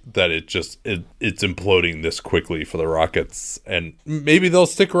see that it's imploding this quickly for the Rockets. And maybe they'll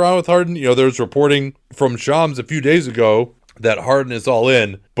stick around with Harden. There's reporting from Shams a few days ago that Harden is all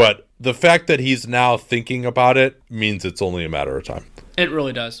in, but the fact that he's now thinking about it means it's only a matter of time. It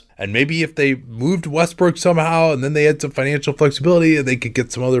really does. And maybe if they moved Westbrook somehow and then they had some financial flexibility and they could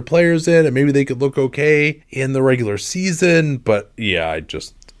get some other players in and maybe they could look okay in the regular season. But yeah,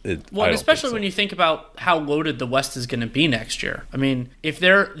 Well, and especially when you think about how loaded the West is going to be next year. I mean, if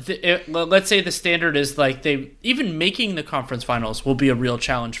let's say the standard is like even making the conference finals will be a real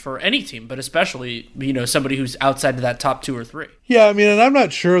challenge for any team, but especially, somebody who's outside of that top 2 or 3. Yeah, I mean, and I'm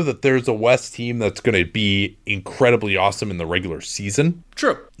not sure that there's a West team that's going to be incredibly awesome in the regular season.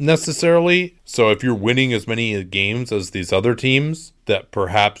 True. Necessarily. So if you're winning as many games as these other teams, that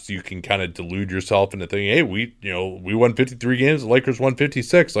perhaps you can kind of delude yourself into thinking, hey, we won 53 games, the Lakers won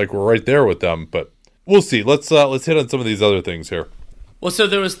 56, like we're right there with them. But we'll see. Let's hit on some of these other things here. Well, so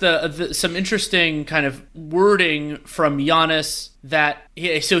there was some interesting kind of wording from Giannis that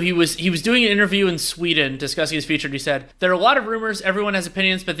he was doing an interview in Sweden discussing his future, and he said, "There are a lot of rumors, everyone has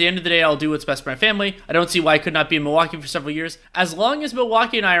opinions, but at the end of the day, I'll do what's best for my family. I don't see why I could not be in Milwaukee for several years. As long as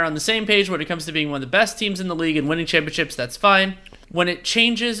Milwaukee and I are on the same page when it comes to being one of the best teams in the league and winning championships, that's fine. When it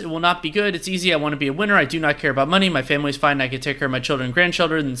changes, it will not be good. It's easy. I want to be a winner. I do not care about money. My family's fine. I can take care of my children and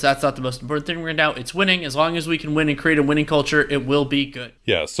grandchildren. And that's not the most important thing right now. It's winning. As long as we can win and create a winning culture, it will be good."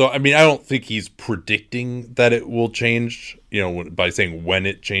 Yeah. So, I mean, I don't think he's predicting that it will change, by saying when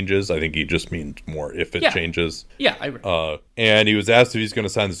it changes. I think he just means more if it changes. Yeah, I agree. And he was asked if he's going to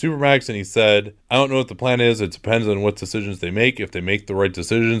sign the Supermax, and he said, "I don't know what the plan is. It depends on what decisions they make. If they make the right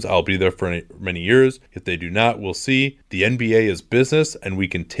decisions, I'll be there for many years. If they do not, we'll see. The NBA is business, and we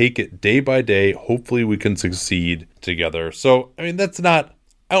can take it day by day. Hopefully we can succeed together." So, I mean,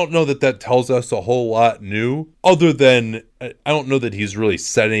 I don't know that tells us a whole lot new, other than I don't know that he's really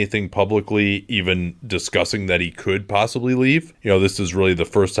said anything publicly, even discussing that he could possibly leave. This is really the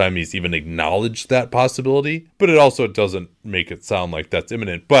first time he's even acknowledged that possibility, but it also doesn't make it sound like that's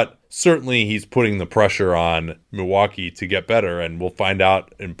imminent. But certainly he's putting the pressure on Milwaukee to get better, and we'll find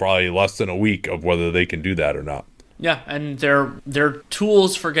out in probably less than a week of whether they can do that or not. Yeah, and their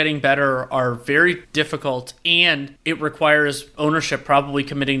tools for getting better are very difficult, and it requires ownership probably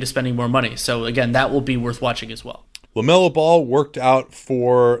committing to spending more money. So again, that will be worth watching as well. LaMelo Ball worked out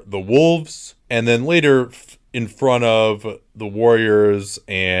for the Wolves, and then later in front of the Warriors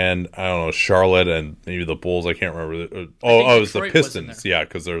and, I don't know, Charlotte and maybe the Bulls. I can't remember. It was the Pistons. Yeah,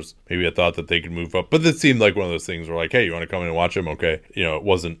 because there's maybe a thought that they could move up. But it seemed like one of those things where like, hey, you want to come in and watch him? Okay. It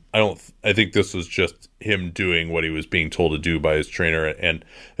wasn't, I think this was just him doing what he was being told to do by his trainer. And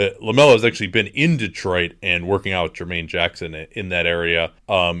LaMelo has actually been in Detroit and working out with Jermaine Jackson in that area.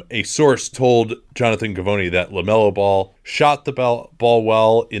 A source told Jonathan Givony that LaMelo Ball shot the ball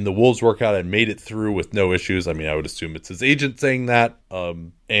well in the Wolves workout and made it through with no issues. I mean, I would assume it's his agent saying that.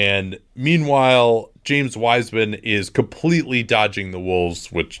 And meanwhile, James Wiseman is completely dodging the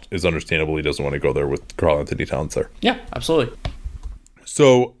Wolves, which is understandable. He doesn't want to go there with Karl-Anthony Towns there. Yeah, absolutely.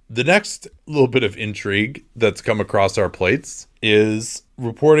 So the next little bit of intrigue that's come across our plates is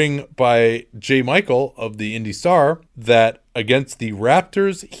reporting by Jay Michael of the Indy Star that against the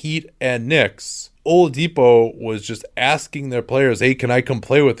Raptors, Heat, and Knicks, Oladipo was just asking their players, hey, can I come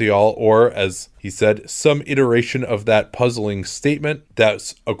play with y'all? Or, as he said, some iteration of that puzzling statement.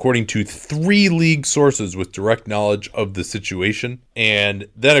 That's according to 3 league sources with direct knowledge of the situation. And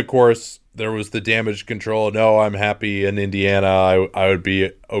then, of course, there was the damage control. No, I'm happy in Indiana. I would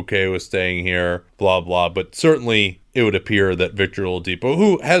be okay with staying here, blah, blah. But certainly it would appear that Victor Oladipo,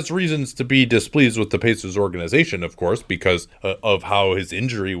 who has reasons to be displeased with the Pacers organization, of course, because of how his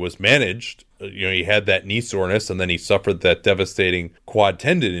injury was managed. He had that knee soreness and then he suffered that devastating quad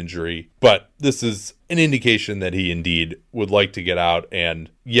tendon injury. But this is an indication that he indeed would like to get out.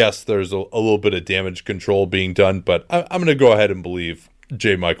 And yes, there's a little bit of damage control being done, but I'm going to go ahead and believe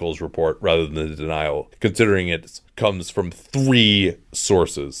Jay Michael's report rather than the denial, considering it comes from 3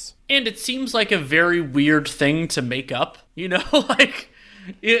 sources. And it seems like a very weird thing to make up, like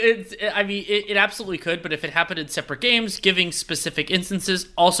it absolutely could, but if it happened in separate games, giving specific instances,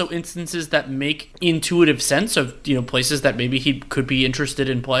 also instances that make intuitive sense of, places that maybe he could be interested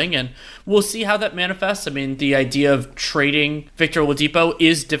in playing, and we'll see how that manifests. I mean, the idea of trading Victor Oladipo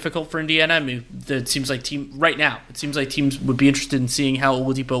is difficult for Indiana. I mean, it seems like teams would be interested in seeing how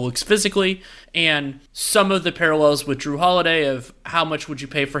Oladipo looks physically, and some of the parallels with Drew Holiday of how much would you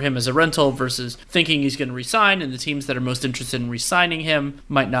pay for him as a rental versus thinking he's going to resign, and the teams that are most interested in resigning him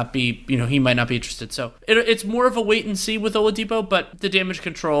might not be, he might not be interested. So it's more of a wait and see with Oladipo, but the damage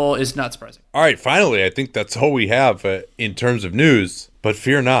control is not surprising. All right, finally, I think that's all we have in terms of news, but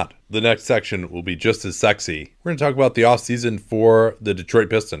fear not. The next section will be just as sexy. We're going to talk about the offseason for the Detroit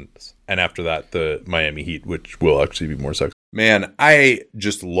Pistons, and after that, the Miami Heat, which will actually be more sexy. Man, I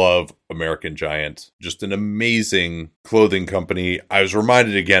just love American Giant. Just an amazing clothing company. I was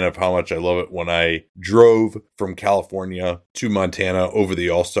reminded again of how much I love it when I drove from California to Montana over the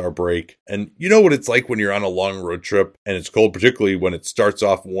All-Star break. And you know what it's like when you're on a long road trip and it's cold, particularly when it starts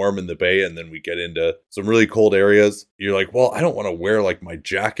off warm in the Bay and then we get into some really cold areas. You're like, well, I don't want to wear like my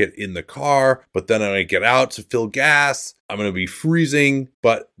jacket in the car, but then when I get out to fill gas, I'm going to be freezing.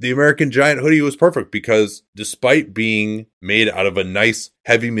 But the American Giant hoodie was perfect because despite being made out of a nice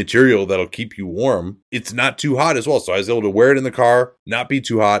heavy material that'll keep you warm, it's not too hot as well. So I was able to wear it in the car, not be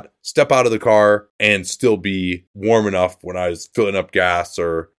too hot, step out of the car, and still be warm enough when I was filling up gas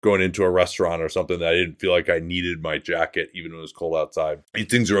or going into a restaurant or something that I didn't feel like I needed my jacket even when it was cold outside. These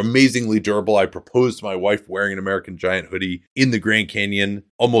things are amazingly durable. I proposed to my wife wearing an American Giant hoodie in the Grand Canyon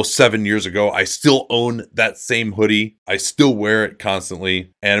almost 7 years ago. I still own that same hoodie. I still wear it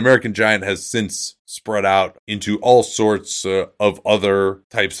constantly. And American Giant has since spread out into all sorts of other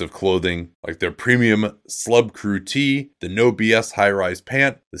types of clothing, like their premium Slub Crew tee, the No BS high-rise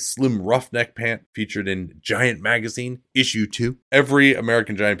pant, the slim roughneck pant featured in Giant Magazine issue 2. Every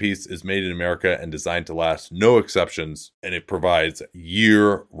American Giant piece is made in America and designed to last, no exceptions, and it provides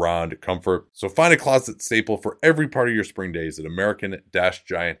year-round comfort. So find a closet staple for every part of your spring days at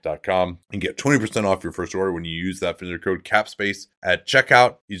American-Giant.com and get 20% off your first order when you use that vendor code CAPSPACE at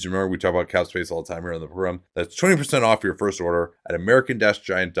checkout. Easy to remember, we talk about CAPSPACE all the time here on the program. That's 20% off your first order at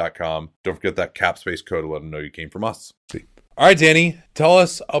American-Giant.com. Don't forget that CAPSPACE code to let them know you came from us. See. All right, Danny, tell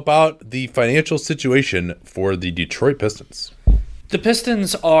us about the financial situation for the Detroit Pistons. The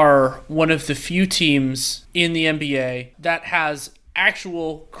Pistons are one of the few teams in the NBA that has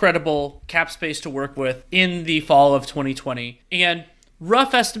actual credible cap space to work with in the fall of 2020. And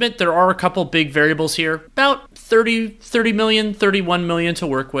rough estimate, there are a couple big variables here. About 30 million, 31 million to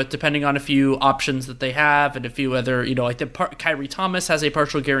work with, depending on a few options that they have and a few other, like Kyrie Thomas has a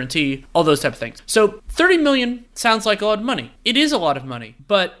partial guarantee, all those type of things. So 30 million sounds like a lot of money. It is a lot of money,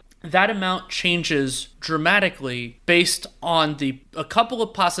 but that amount changes dramatically based on a couple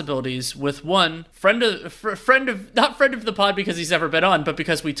of possibilities with one friend of not friend of the pod because he's never been on, but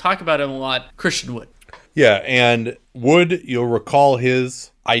because we talk about him a lot, Christian Wood. Yeah, and Wood, you'll recall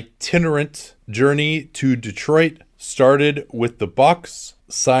his itinerant journey to Detroit started with the Bucks,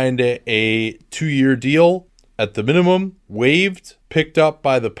 signed a 2-year deal at the minimum, waived, picked up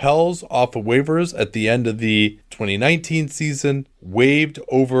by the Pels off of waivers at the end of the 2019 season, waived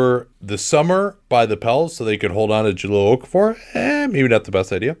over the summer by the Pels so they could hold on to Jahlil Okafor. Maybe not the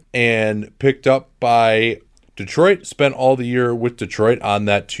best idea. And picked up by Detroit, spent all the year with Detroit on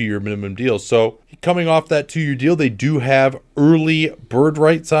that 2-year minimum deal. So coming off that 2-year deal, they do have early bird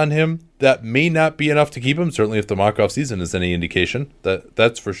rights on him. That may not be enough to keep him, certainly if the mock-off season is any indication.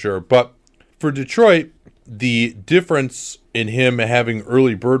 That's for sure. But for Detroit, the difference in him having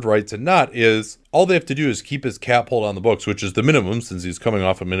early bird rights and not is all they have to do is keep his cap hold on the books, which is the minimum since he's coming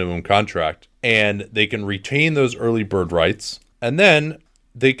off a minimum contract. And they can retain those early bird rights. And then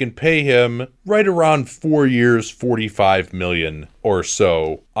they can pay him right around 4 years, $45 million or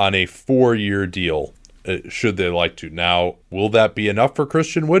so on a 4-year deal, should they like to. Now, will that be enough for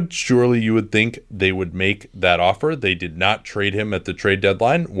Christian Wood? Surely you would think they would make that offer. They did not trade him at the trade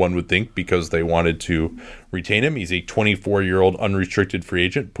deadline, one would think, because they wanted to retain him. He's a 24-year-old unrestricted free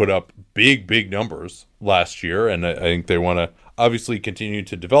agent, put up big numbers last year, and I think they want to obviously continue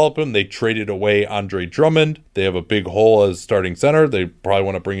to develop him. They traded away Andre Drummond. They have a big hole as starting center. They probably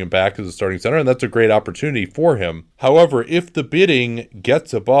want to bring him back as a starting center, and that's a great opportunity for him. However, if the bidding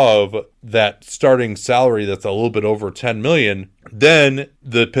gets above that starting salary that's a little bit over $10 million, then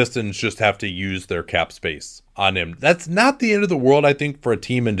the Pistons just have to use their cap space on him. That's not the end of the world, I think, for a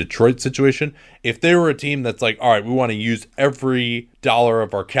team in Detroit's situation. If they were a team that's like, all right, we want to use every dollar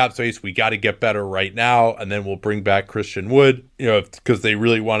of our cap space, we got to get better right now, and then we'll bring back Christian Wood, because they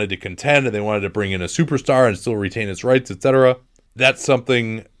really wanted to contend and they wanted to bring in a superstar and still retain his rights, etc. That's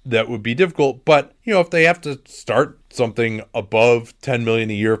something that would be difficult. But, if they have to start something above $10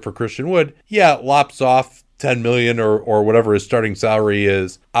 million a year for Christian Wood, yeah, it lops off $10 million or whatever his starting salary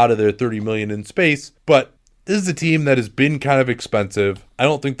is out of their $30 million in space. But this is a team that has been kind of expensive. I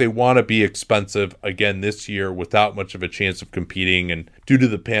don't think they want to be expensive again this year without much of a chance of competing. And due to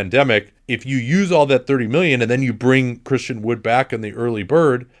the pandemic, if you use all that $30 million and then you bring Christian Wood back in the early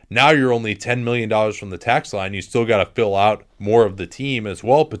bird, now you're only $10 million from the tax line. You still got to fill out more of the team as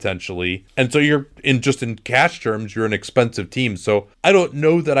well, potentially. And so you're in cash terms, you're an expensive team. So I don't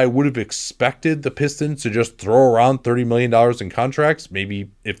know that I would have expected the Pistons to just throw around $30 million in contracts.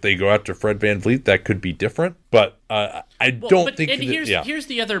 Maybe if they go after Fred VanVleet, that could be different. But don't think and here's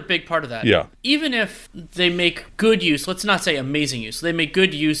the other big part of that. Yeah. Even if they make good use, let's not say amazing use, they make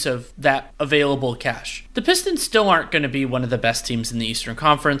good use of that available cash. The Pistons still aren't going to be one of the best teams in the Eastern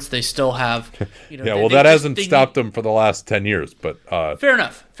Conference. They still have, that hasn't stopped them for the last 10 years. But fair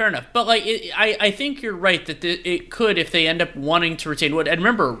enough. But I think you're right that it could, if they end up wanting to retain Wood. And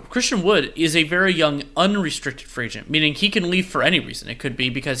remember, Christian Wood is a very young, unrestricted free agent, meaning he can leave for any reason. It could be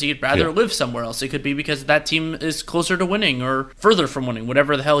because he'd rather live somewhere else. It could be because that team is closer to winning or further from winning,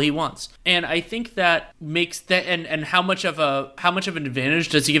 whatever the hell he wants. And I think that makes that, and how much of an advantage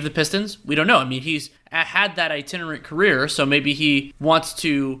does he give the Pistons? We don't know. I mean, he's had that itinerant career, so maybe he wants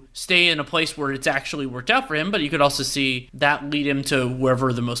to stay in a place where it's actually worked out for him, but you could also see that lead him to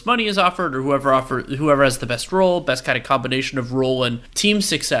wherever the most money is offered, or whoever has the best role, best kind of combination of role and team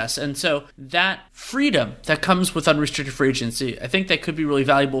success. And so that freedom that comes with unrestricted free agency, I think that could be really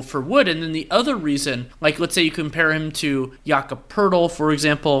valuable for Wood. And then the other reason, like let's say you compare him to Jakob Poeltl, for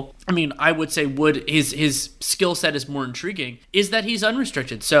example. I mean, I would say Wood, his skill set is more intriguing, is that he's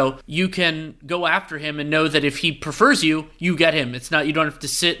unrestricted. So you can go after him and know that if he prefers you, you get him. It's not, you don't have to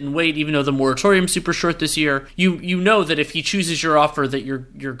sit and wait, even though the moratorium's super short this year. You know that if he chooses your offer that you're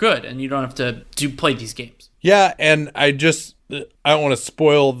good, and you don't have to play these games. Yeah, and I don't want to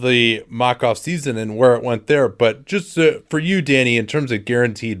spoil the mock-off season and where it went there, but just for you, Danny, in terms of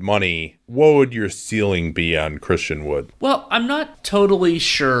guaranteed money, what would your ceiling be on Christian Wood? Well, I'm not totally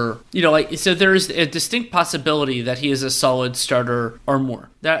sure. So there's a distinct possibility that he is a solid starter or more.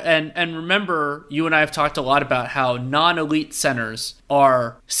 And remember, you and I have talked a lot about how non-elite centers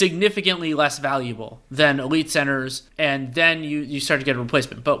are significantly less valuable than elite centers, and then you start to get a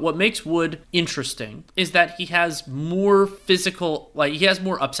replacement. But what makes Wood interesting is that he has more physical, he has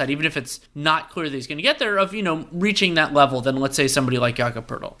more upside, even if it's not clear that he's going to get there, of, reaching that level than, let's say, somebody like Jakob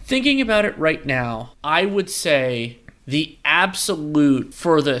Poeltl. Thinking about it right now, I would say the absolute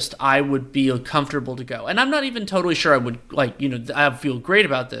furthest I would be comfortable to go, and I'm not even totally sure I would I feel great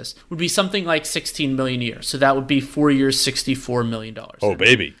about this, would be something like $16 million a year. So that would be 4 years, $64 million. Oh,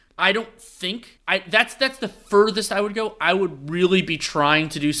 baby. I don't think that's the furthest I would go. I would really be trying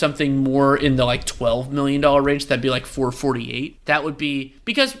to do something more in the $12 million range. That'd be $448. That would be,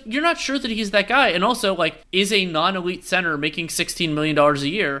 because you're not sure that he's that guy. And also, is a non-elite center making $16 million a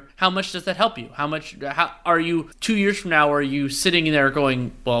year? How much does that help you? How are you 2 years from now? Are you sitting in there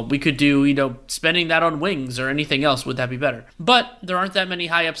going, well, we could do, spending that on wings or anything else? Would that be better? But there aren't that many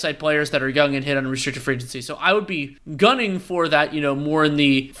high upside players that are young and hit on restricted free agency. So I would be gunning for that, more in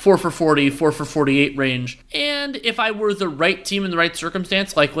the 4 for 40, 4 for 48 range. And if I were the right team in the right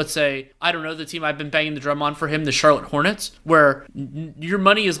circumstance, let's say, I don't know, the team I've been banging the drum on for him, the Charlotte Hornets, where your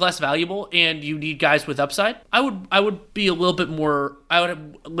money is less valuable and you need guys with upside, I would be a little bit more, I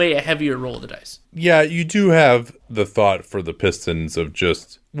would lay a heavier roll of the dice. Yeah, you do have the thought for the Pistons of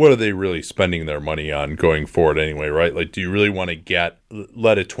just, what are they really spending their money on going forward anyway, right? Do you really want to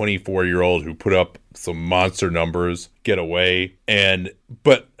let a 24-year-old who put up some monster numbers get away?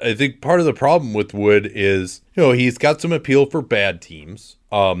 But I think part of the problem with Wood is, he's got some appeal for bad teams.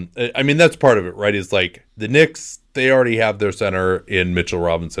 That's part of it, right? Is the Knicks, they already have their center in Mitchell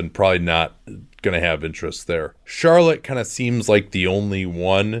Robinson, probably not going to have interest there. Charlotte kind of seems like the only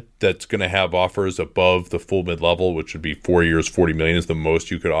one that's going to have offers above the full mid-level, which would be 4 years, $40 million is the most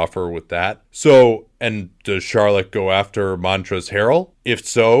you could offer with that. So, and does Charlotte go after Montrezl Harrell? If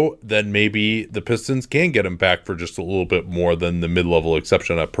so, then maybe the Pistons can get him back for just a little bit more than the mid-level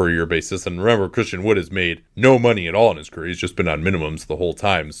exception on a per-year basis. And remember, Christian Wood has made no money at all in his career. He's just been on minimums the whole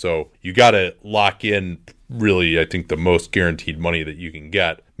time. So you got to lock in, really, I think, the most guaranteed money that you can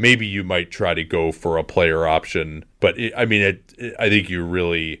get. Maybe you might try to go for a player option, but I think you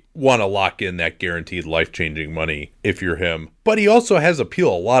really want to lock in that guaranteed life-changing money if you're him. But he also has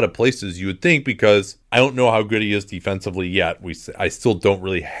appeal a lot of places, you would think, because I don't know how good he is defensively yet. I still don't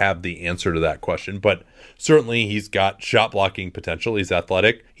really have the answer to that question, but certainly he's got shot blocking potential. He's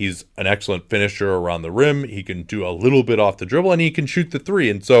athletic. He's an excellent finisher around the rim. He can do a little bit off the dribble, and he can shoot the three.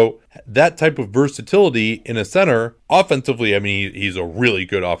 And so that type of versatility in a center, offensively, he's a really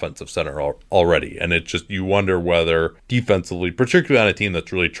good offensive center already. And it's just, you wonder whether defensively, particularly on a team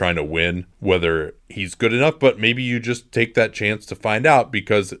that's really trying to win, whether he's good enough. But maybe you just take that chance to find out,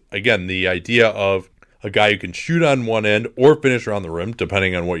 because again, the idea of a guy who can shoot on one end or finish around the rim,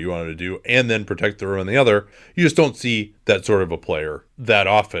 depending on what you wanted to do, and then protect the rim on the other, you just don't see that sort of a player that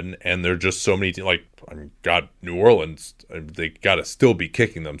often, and there are just so many like, I mean, God, New Orleans, they got to still be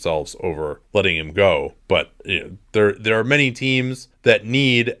kicking themselves over letting him go. But there are many teams that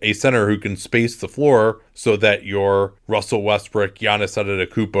need a center who can space the floor so that your Russell Westbrook, Giannis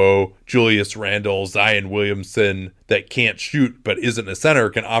Antetokounmpo, Julius Randle, Zion Williamson that can't shoot but isn't a center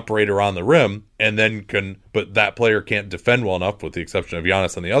can operate around the rim and then but that player can't defend well enough, with the exception of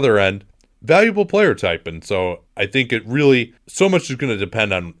Giannis on the other end. Valuable player type. And so I think it really, so much is going to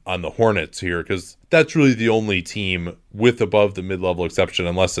depend on the Hornets here, because that's really the only team with above the mid-level exception,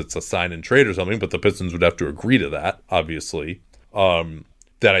 unless it's a sign and trade or something, but the Pistons would have to agree to that, obviously,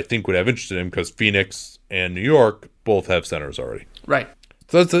 that I think would have interest in him, because Phoenix and New York both have centers already. Right.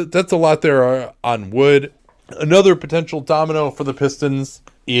 So that's a lot there on Wood. Another potential domino for the Pistons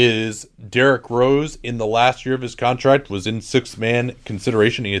is Derrick Rose. In the last year of his contract was in six-man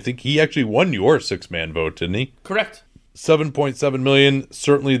consideration. I think he actually won your six-man vote, didn't he? Correct. $7.7 million.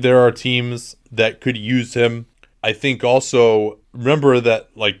 Certainly there are teams that could use him. I think also, remember that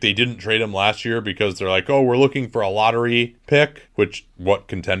like they didn't trade him last year because they're like, oh, we're looking for a lottery pick, which what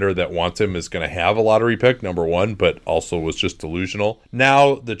contender that wants him is going to have a lottery pick, number one, but also was just delusional.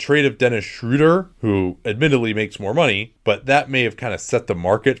 Now the trade of Dennis Schroeder, who admittedly makes more money, but that may have kind of set the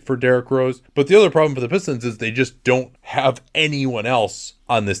market for Derrick Rose. But the other problem for the Pistons is they just don't have anyone else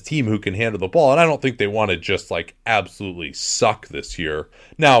on this team who can handle the ball. And I don't think they want to just like absolutely suck this year.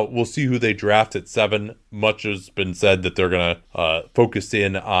 Now we'll see who they draft at 7. Much has been said that they're going to focus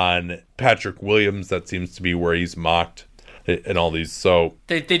in on Patrick Williams. That seems to be where he's mocked in all these. So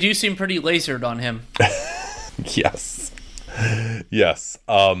they do seem pretty lasered on him. Yes.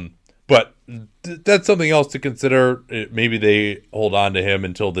 But that's something else to consider. Maybe they hold on to him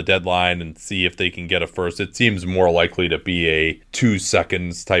until the deadline and see if they can get a first. It seems more likely to be a 2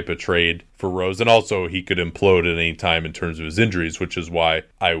 seconds type of trade for Rose. And also he could implode at any time in terms of his injuries, which is why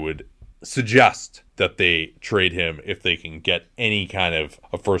I would suggest that they trade him if they can get any kind of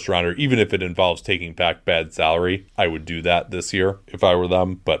a first rounder, even if it involves taking back bad salary. I would do that this year if I were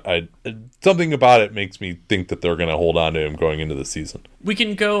them, but something about it makes me think that they're going to hold on to him going into the season. We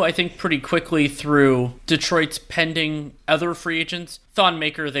can go, I think, pretty quickly through Detroit's pending other free agents. Thon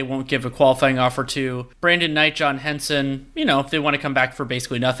Maker, they won't give a qualifying offer to. Brandon Knight, John Henson, if they want to come back for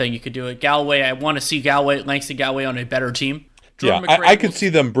basically nothing, you could do it. Galway, I want to see Langston Galway on a better team. Jordan I could see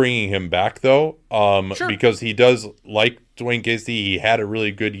them bringing him back, though, sure, because he does like Dwayne Casey. He had a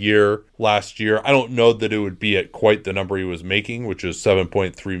really good year last year. I don't know that it would be at quite the number he was making, which is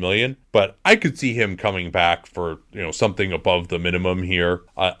 $7.3 million, but I could see him coming back for something above the minimum here.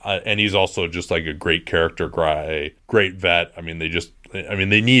 And he's also just like a great character guy, great vet.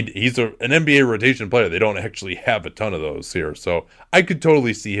 He's an NBA rotation player. They don't actually have a ton of those here. So I could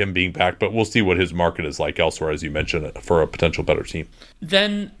totally see him being back, but we'll see what his market is like elsewhere, as you mentioned, for a potential better team.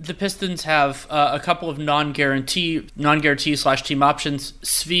 Then the Pistons have a couple of non-guarantee / team options.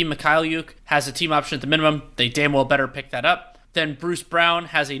 Svi Mikhailiuk has a team option at the minimum. They damn well better pick that up. Then Bruce Brown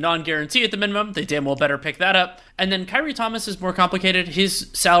has a non-guarantee at the minimum. They damn well better pick that up. And then Kyrie Thomas is more complicated. His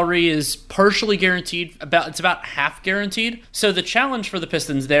salary is partially guaranteed. It's about half guaranteed. So the challenge for the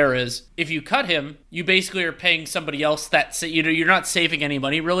Pistons there is, if you cut him, you basically are paying somebody else you're not saving any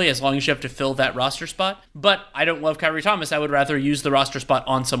money really, as long as you have to fill that roster spot. But I don't love Kyrie Thomas. I would rather use the roster spot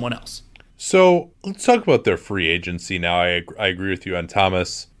on someone else. So let's talk about their free agency now. I agree with you on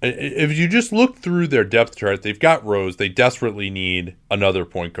Thomas. If you just look through their depth chart, they've got Rose. They desperately need another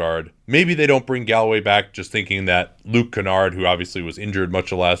point guard. Maybe they don't bring Galloway back, just thinking that Luke Kennard, who obviously was injured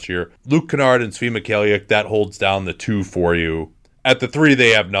much of last year, Luke Kennard and Svi Mikhailiuk, that holds down the 2 for you. At the 3, they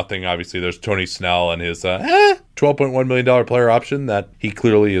have nothing. Obviously, there's Tony Snell and his $12.1 million player option that he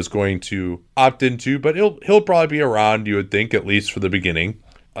clearly is going to opt into, but he'll probably be around, you would think, at least for the beginning.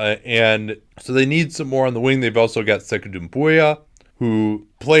 And so they need some more on the wing. They've also got Sekou Doumbouya, who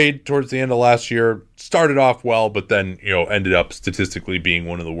played towards the end of last year, started off well, but then, ended up statistically being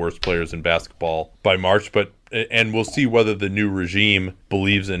one of the worst players in basketball by March. And we'll see whether the new regime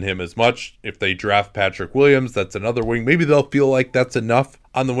believes in him as much. If they draft Patrick Williams, that's another wing. Maybe they'll feel like that's enough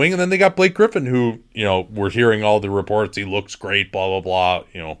on the wing. And then they got Blake Griffin, who, we're hearing all the reports. He looks great, blah, blah,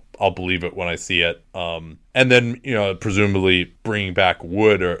 blah. I'll believe it when I see it. And then, presumably bringing back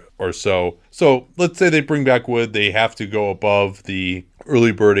Wood or so. So let's say they bring back Wood. They have to go above the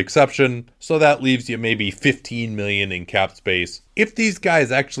early bird exception. So that leaves you maybe $15 million in cap space. If these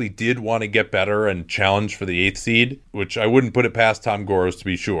guys actually did want to get better and challenge for the 8th seed, which I wouldn't put it past Tom Gores to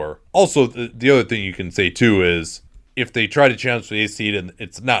be sure. Also, the other thing you can say too is if they try to challenge for the 8th seed, and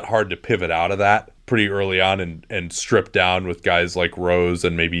it's not hard to pivot out of that pretty early on and strip down with guys like Rose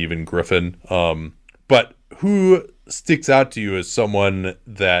and maybe even Griffin. But who sticks out to you as someone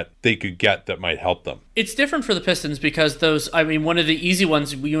that they could get that might help them? It's different for the Pistons because one of the easy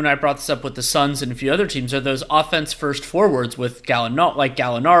ones, you and I brought this up with the Suns and a few other teams, are those offense-first forwards with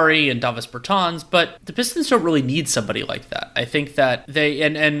Gallinari and Davis Bertans, but the Pistons don't really need somebody like that. I think that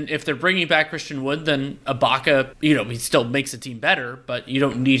and if they're bringing back Christian Wood, then Ibaka, he still makes the team better, but you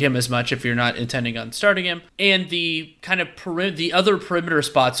don't need him as much if you're not intending on starting him. And the kind of the other perimeter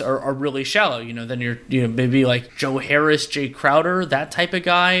spots are really shallow. Then you're maybe like Joe Harris, Jay Crowder, that type of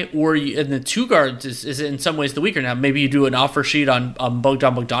guy, and the two guards is in some ways the weaker now. Maybe you do an offer sheet on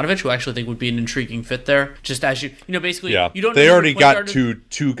Bogdan Bogdanovic, who I actually think would be an intriguing fit there. Just as basically, you don't. They already got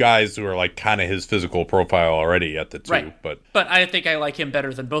two guys who are like kind of his physical profile already at the two, right. But I think I like him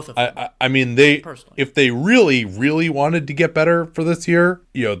better than both of them. I mean, if they really, really wanted to get better for this year,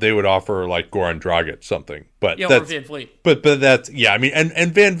 they would offer like Goran Dragic something. But or Van Vliet. But that's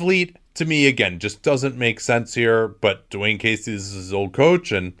and Van Vliet, to me, again, just doesn't make sense here. But Dwayne Casey is his old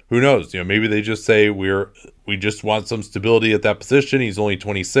coach, and who knows? Maybe they just say we just want some stability at that position. He's only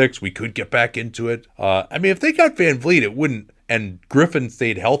 26. We could get back into it. If they got Van Vliet, it wouldn't. And Griffin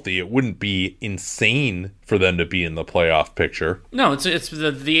stayed healthy, it wouldn't be insane for them to be in the playoff picture. No, it's the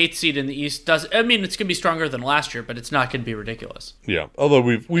 8th seed in the East. It's going to be stronger than last year, but it's not going to be ridiculous. Yeah, although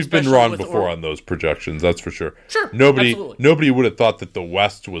we've been wrong before on those projections, that's for sure. Sure, nobody would have thought that the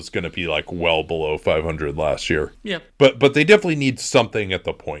West was going to be like well below 500 last year. Yeah, but they definitely need something at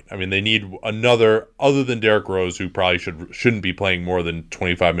the point. I mean, they need another other than Derrick Rose, who probably shouldn't be playing more than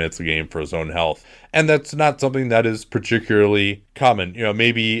 25 minutes a game for his own health. And that's not something that is particularly common.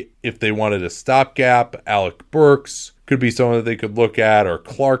 Maybe if they wanted a stopgap, Alec Burks could be someone that they could look at, or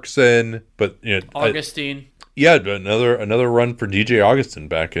Clarkson. But Augustine. But another run for DJ Augustin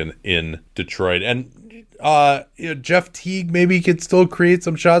back in Detroit. And Jeff Teague maybe could still create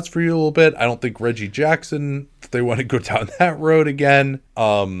some shots for you a little bit. I don't think Reggie Jackson, if they want to go down that road again.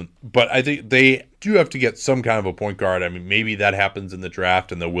 But I think they do have to get some kind of a point guard. I mean, maybe that happens in the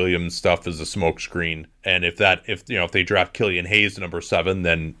draft and the Williams stuff is a smokescreen. And if they draft Killian Hayes number 7,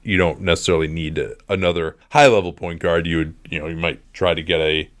 then you don't necessarily need another high level point guard. You might try to get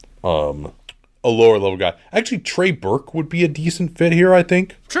a lower level guy. Actually, Trey Burke would be a decent fit here, I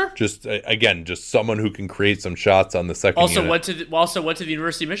think. Sure. Just someone who can create some shots on the second also unit. went to the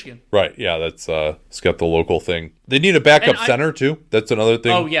University of Michigan. Right. Yeah, that's it's got the local thing. They need a backup center too. That's another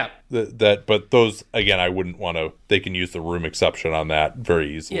thing. Oh yeah. But those, again, I wouldn't want to. They can use the room exception on that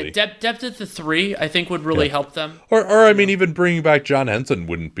very easily. Yeah, depth at the 3, I think, would really help them. Or I mean, even bringing back John Henson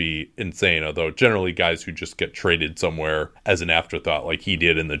wouldn't be insane. Although generally, guys who just get traded somewhere as an afterthought, like he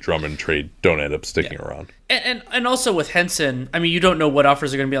did in the Drummond trade, don't end up sticking around. And also with Henson, I mean, you don't know what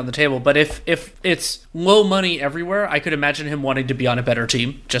offers are going to be on the table, but if it's low money everywhere, I could imagine him wanting to be on a better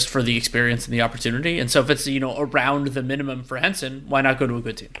team just for the experience and the opportunity. And so if it's around the minimum for Henson, why not go to a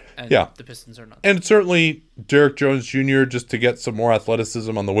good team? And the Pistons are not. And certainly Derek Jones Jr. just to get some more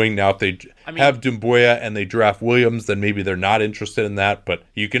athleticism on the wing. Now, if they have Doumbouya and they draft Williams, then maybe they're not interested in that. But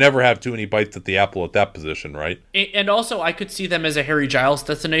you can never have too many bites at the apple at that position, right? And also, I could see them as a Harry Giles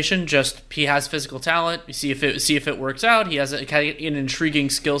destination. Just he has physical talent. You see if it works out. He has an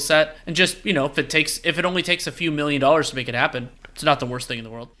intriguing skill set, and just if it only takes a few $1 million to make it happen, it's not the worst thing in the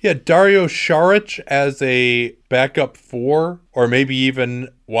world. Yeah, Dario Saric as a backup 4, or maybe even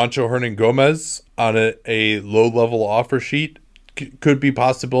Juancho Hernan-Gomez on a low-level offer sheet could be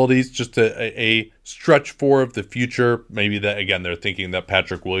possibilities. Just a stretch 4 of the future. Maybe that, again, they're thinking that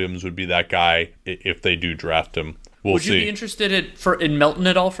Patrick Williams would be that guy if they do draft him. Would you be interested in Melton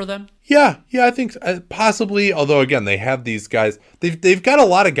at all for them? Yeah, I think possibly. Although again, they have these guys. They've got a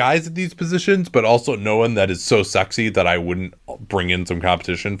lot of guys at these positions, but also no one that is so sexy that I wouldn't bring in some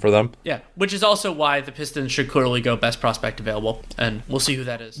competition for them. Yeah, which is also why the Pistons should clearly go best prospect available, and we'll see who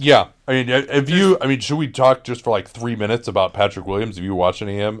that is. Yeah, I mean, should we talk just for like 3 minutes about Patrick Williams? Have you watched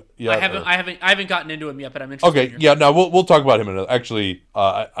any of him yet? I haven't gotten into him yet, but I'm interested. Okay, yeah, no, we'll talk about him. Actually,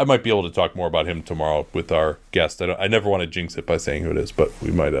 I might be able to talk more about him tomorrow with our guest. I never want to jinx it by saying who it is, but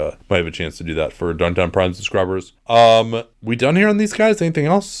we might have a chance to do that for Downtown Prime subscribers. We done here on these guys? Anything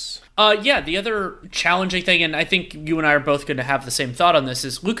else? The other challenging thing, and I think you and I are both going to have the same thought on this,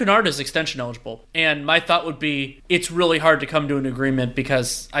 is Luke Kennard is extension eligible. And my thought would be it's really hard to come to an agreement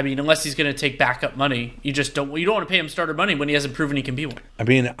because, I mean, unless he's going to take backup money, you don't want to pay him starter money when he hasn't proven he can be one. I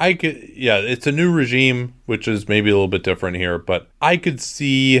mean, it's a new regime, which is maybe a little bit different here, but I could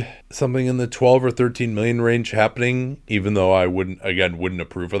see something in the 12 or 13 million range happening, even though I wouldn't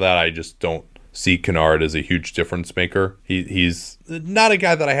approve of that. I just don't see Kennard as a huge difference maker. He's not a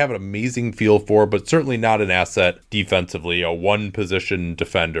guy that I have an amazing feel for, but certainly not an asset defensively. A one position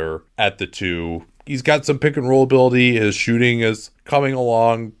defender at the 2 he's got some pick and roll ability. His shooting is coming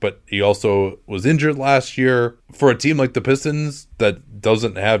along, but he also was injured last year. For a team like the Pistons that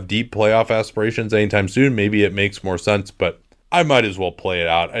doesn't have deep playoff aspirations anytime soon, maybe it makes more sense, but I might as well play it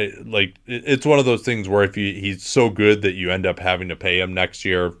out. It's one of those things where if he's so good that you end up having to pay him next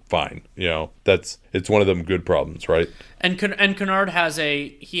year, fine. It's one of them good problems, right? And Kennard has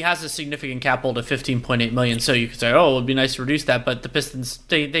a significant cap hold of $15.8 million. So you could say, oh, it would be nice to reduce that, but the Pistons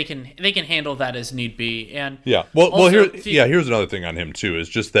they can handle that as need be. And yeah, here's another thing on him too, is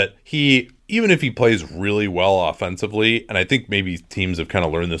just that even if he plays really well offensively, and I think maybe teams have kind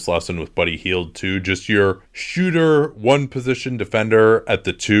of learned this lesson with Buddy Hield too, just your shooter, one position defender at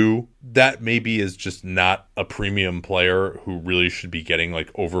the 2, that maybe is just not a premium player who really should be getting like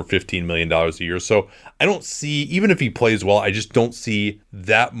over $15 million a year. So I don't see, even if he plays well, I just don't see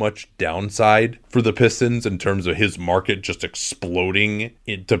that much downside for the Pistons in terms of his market just exploding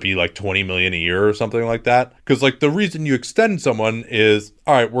to be like 20 million a year or something like that. Because like the reason you extend someone is,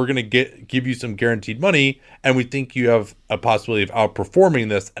 all right, we're going to give you some guaranteed money, and we think you have a possibility of outperforming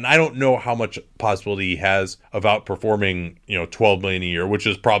this. And I don't know how much possibility he has of outperforming, 12 million a year, which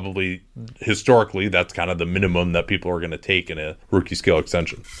is probably historically that's kind of the minimum that people are going to take in a rookie scale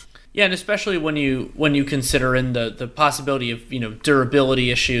extension. Yeah, and especially when you consider in the possibility of durability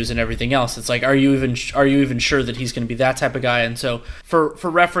issues and everything else, it's like, are you even sure that he's going to be that type of guy? And so for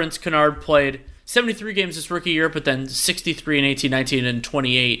reference, Kennard played 73 games this rookie year, but then 63 in 18, 19, and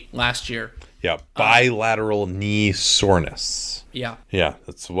 28 last year. Yeah, bilateral knee soreness. Yeah. Yeah,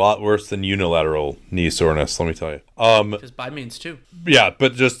 that's a lot worse than unilateral knee soreness, let me tell you. Because bi means two. Yeah,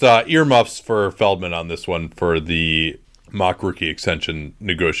 but just earmuffs for Feldman on this one for the mock rookie extension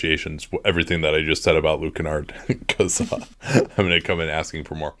negotiations, everything that I just said about Luke Kennard, because I'm going to come in asking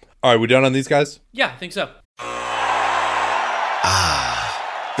for more. All right, we done on these guys? Yeah, I think so.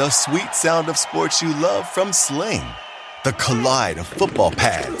 The sweet sound of sports you love from Sling. The collide of football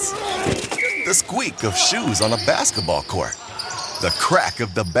pads. The squeak of shoes on a basketball court. The crack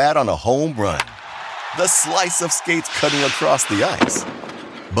of the bat on a home run. The slice of skates cutting across the ice.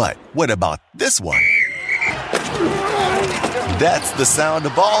 But what about this one? That's the sound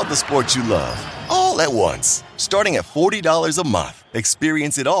of all the sports you love, all at once. Starting at $40 a month.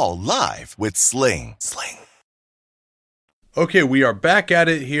 Experience it all live with Sling. Okay, we are back at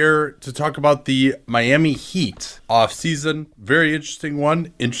it here to talk about the Miami Heat off-season. Very interesting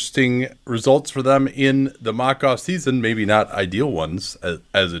one. Interesting results for them in the mock off-season. Maybe not ideal ones,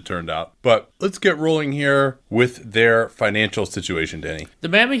 as it turned out. But let's get rolling here with their financial situation, Danny. The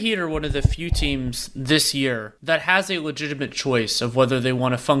Miami Heat are one of the few teams this year that has a legitimate choice of whether they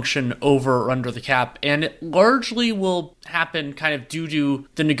want to function over or under the cap. And it largely will happen kind of due to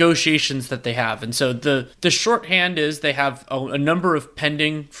the negotiations that they have. And so the shorthand is they have a number of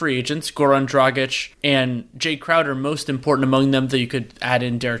pending free agents, Goran Dragic and Jay Crowder, most important among them, that you could add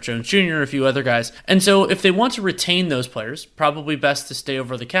in Derek Jones Jr., a few other guys. And so if they want to retain those players, probably best to stay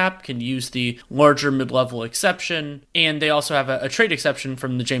over the cap, can use the larger mid-level exception, and they also have a trade exception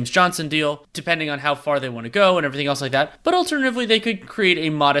from the James Johnson deal, depending on how far they want to go and everything else like that. But alternatively, they could create a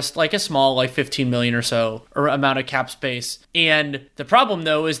modest, like a small, like 15 million or so or amount of cap space. And the problem,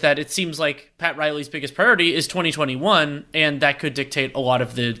 though, is that it seems like Pat Riley's biggest priority is 2021, and that could dictate a lot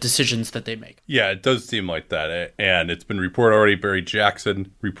of the decisions that they make. Yeah, it does seem like that. And it's been reported already, Barry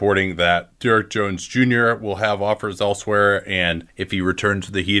Jackson reporting that Derek Jones Jr. will have offers elsewhere, and if he returns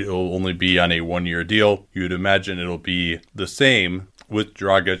to the Heat, it will only be on a one-year deal. You would imagine it'll be the same with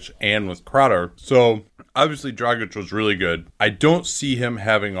Dragic and with Crowder. So obviously Dragic was really good. I don't see him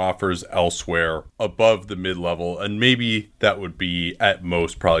having offers elsewhere above the mid-level, and maybe that would be at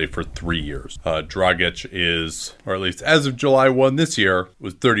most probably for 3 years. Dragic is, or at least as of July 1 this year,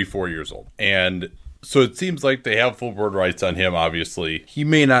 was 34 years old. And so it seems like they have full board rights on him, obviously. He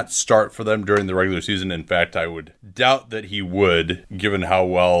may not start for them during the regular season. In fact, I would doubt that he would, given how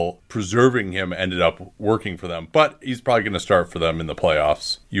well preserving him ended up working for them. But he's probably going to start for them in the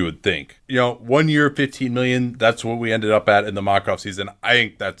playoffs, you would think. 1 year, $15 million, that's what we ended up at in the mock-off season. I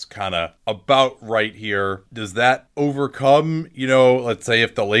think that's kind of about right here. Does that overcome, let's say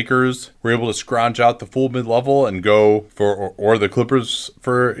if the Lakers were able to scrounge out the full mid-level and go for, or the Clippers,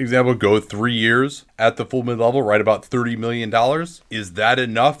 for example, go 3 years at the full mid-level, right about $30 million. Is that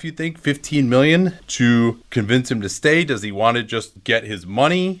enough, you think, $15 million to convince him to stay? Does he want to just get his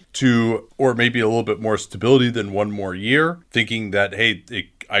money to, or maybe a little bit more stability than one more year, thinking that, hey,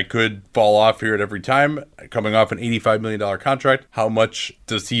 I could fall off here at every time, coming off an $85 million contract. How much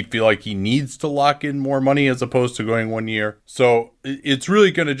does he feel like he needs to lock in more money as opposed to going 1 year? So it's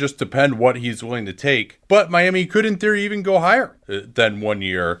really going to just depend what he's willing to take. But Miami could, in theory, even go higher. than 1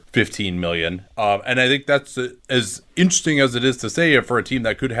 year, $15 million. And I think that's as interesting as it is to say for a team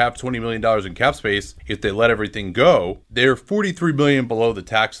that could have $20 million in cap space if they let everything go. They're $43 million below the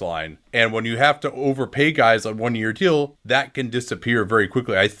tax line. And when you have to overpay guys on 1 year deal, that can disappear very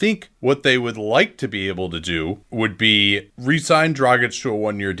quickly. I think what they would like to be able to do would be re-sign Dragic to a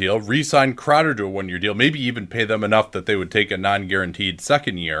 1 year deal, re-sign Crowder to a 1 year deal, maybe even pay them enough that they would take a non-guaranteed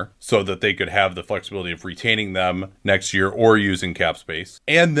second year so that they could have the flexibility of retaining them next year or using cap space.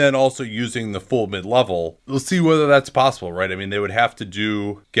 And then also using the full mid-level. We'll see whether that's possible, right? I mean, they would have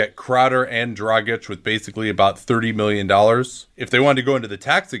to get Crowder and Dragic with basically about $30 million. If they wanted to go into the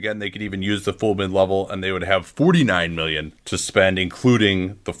tax again, they could even use the full mid-level and they would have $49 million to spend,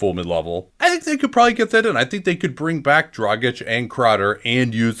 including the full mid-level. I think they could probably get that in. I think they could bring back Dragic and Crowder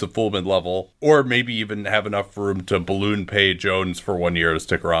and use the full mid-level, or maybe even have enough room to balloon pay Jones for 1 year to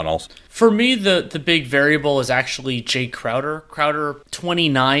stick around also. For me, the big variable is actually Jay Crowder. Crowder,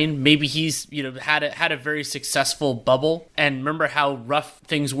 29. Maybe he's had a very successful bubble, and remember how rough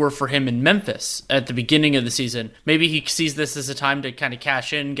things were for him in Memphis at the beginning of the season. Maybe he sees this as a time to kind of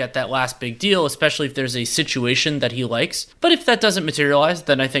cash in, get that last big deal, especially if there's a situation that he likes. But if that doesn't materialize,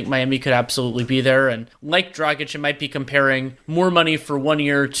 then I think Miami could absolutely be there. And like Dragic, it might be comparing more money for 1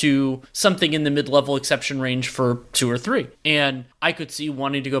 year to something in the mid-level exception range for 2 or 3. And I could see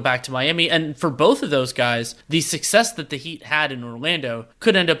wanting to go back to Miami. And for both of those guys, the success that the Heat had in Orlando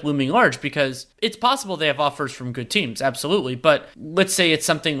could end up looming large, because it's possible they have offers from good teams, absolutely. But let's say it's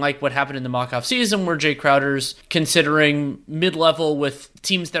something like what happened in the mock-off season where Jay Crowder's considering mid-level with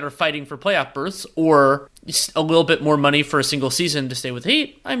teams that are fighting for playoff berths, or a little bit more money for a single season to stay with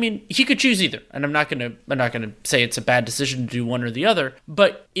Heat. I mean, he could choose either, and I'm not gonna say it's a bad decision to do one or the other,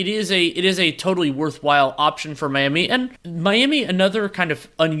 but it is a totally worthwhile option for Miami. And Miami, another kind of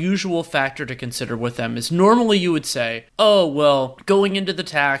unusual factor to consider with them is normally you would say, oh well, going into the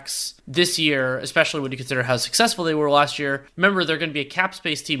tax this year, especially when you consider how successful they were last year, remember they're going to be a cap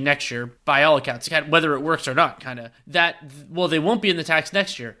space team next year by all accounts, whether it works or not, they won't be in the tax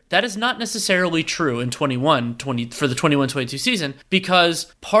next year. That is not necessarily true in for the 21-22 season,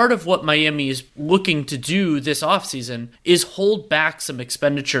 because part of what Miami is looking to do this offseason is hold back some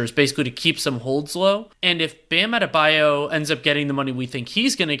expenditures, basically to keep some holds low. And if Bam Adebayo ends up getting the money we think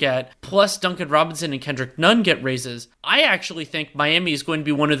he's going to get, plus Duncan Robinson and Kendrick Nunn get raises, I actually think Miami is going to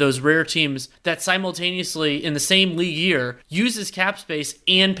be one of those rare teams that simultaneously in the same league year uses cap space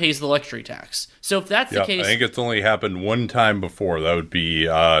and pays the luxury tax. So if that's the case, I think it's only happened one time before. That would be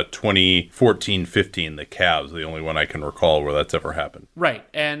 2014-15, the Cavs, the only one I can recall where that's ever happened. Right,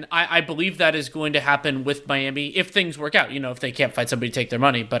 and I believe that is going to happen with Miami if things work out. If they can't find somebody to take their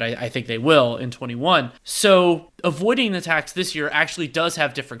money, but I think they will in 21. So avoiding the tax this year actually does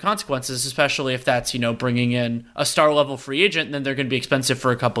have different consequences, especially if that's, bringing in a star-level free agent, and then they're going to be expensive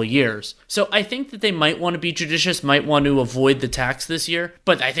for a couple years. So I think that they might want to be judicious, might want to avoid the tax this year,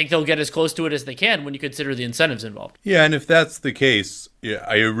 but I think they'll get as close to it as they can when you consider the incentives involved. Yeah, and if that's the case,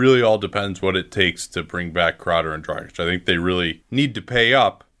 it really all depends what it takes to bring back Crowder and Dragic. I think they really need to pay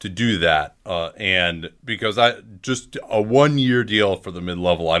up to do that. And because just a 1 year deal for the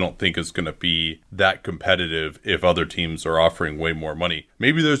mid-level, I don't think is going to be that competitive if other teams are offering way more money.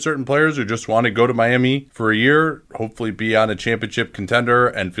 Maybe there's certain players who just want to go to Miami for a year, hopefully be on a championship contender,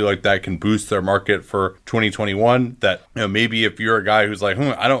 and feel like that can boost their market for 2021. That maybe if you're a guy who's like,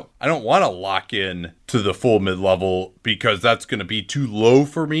 I don't want to lock in to the full mid-level because that's going to be too low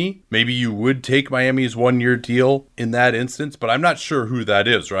for me. Maybe you would take Miami's 1 year deal in that instance, but I'm not sure who that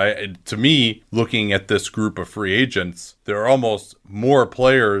is, right? And to me, looking at this group of free agents, there are almost more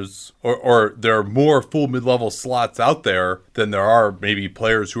players or there are more full mid-level slots out there than there are maybe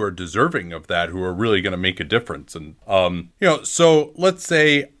players who are deserving of that, who are really going to make a difference. And, so let's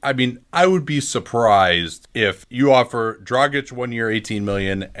say, I would be surprised if you offer Dragic 1 year, $18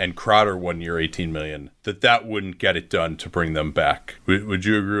 million and Crowder 1 year, $18 million, that wouldn't get it done to bring them back. Would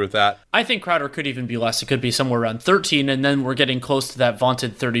you agree with that? I think Crowder could even be less. It could be somewhere around 13, and then we're getting close to that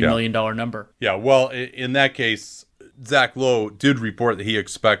vaunted $30 million number. Yeah, well, in that case, Zach Lowe did report that he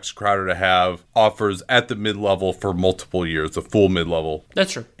expects Crowder to have offers at the mid-level for multiple years, the full mid-level.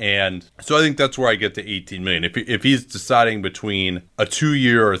 That's true. And so I think that's where I get to $18 million. If he's deciding between a 2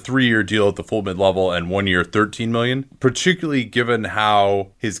 year or 3 year deal at the full mid-level and 1 year, $13 million, particularly given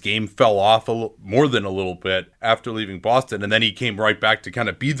how his game fell off more than a little bit after leaving Boston, and then he came right back to kind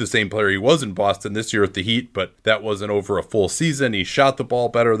of be the same player he was in Boston this year at the Heat, but that wasn't over a full season. He shot the ball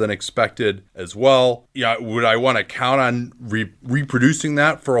better than expected as well. Yeah, would I want to count count on reproducing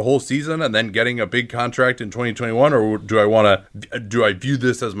that for a whole season and then getting a big contract in 2021, or do I view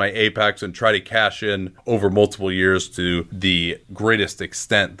this as my apex and try to cash in over multiple years to the greatest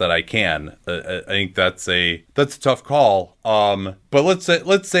extent that I can? I think that's a tough call. But let's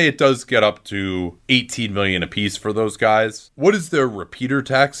say it does get up to $18 million apiece for those guys. What is their repeater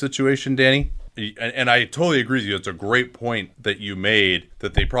tax situation, Danny? And I totally agree with you. It's a great point that you made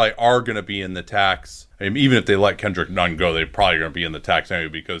that they probably are going to be in the tax. I mean, even if they let Kendrick Nunn go, they're probably going to be in the tax anyway,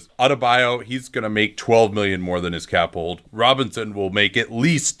 because Adebayo, he's going to make $12 million more than his cap hold. Robinson will make at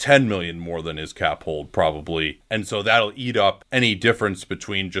least $10 million more than his cap hold, probably. And so that'll eat up any difference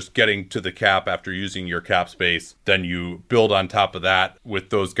between just getting to the cap after using your cap space. Then you build on top of that with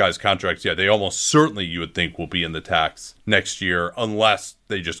those guys' contracts. Yeah, they almost certainly, you would think, will be in the tax next year, unless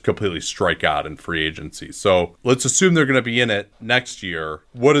they just completely strike out in free agency. So let's assume they're going to be in it next year.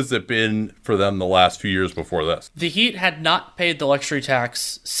 What has it been for them the last few years before this? The Heat had not paid the luxury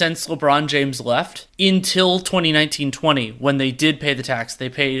tax since LeBron James left until 2019-20, when they did pay the tax. They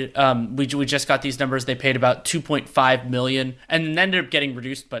paid, we just got these numbers, they paid about $2.5 million and then ended up getting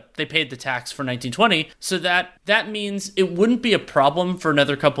reduced, but they paid the tax for 19-20. So that means it wouldn't be a problem for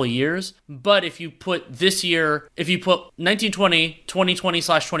another couple of years. But if you put this year, if you put 19-20, 2020/21,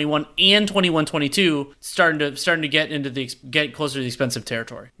 and 21-22, starting to get closer to the expensive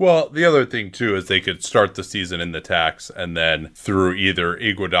territory. Well, the other thing too is they could start the season in the tax and then through either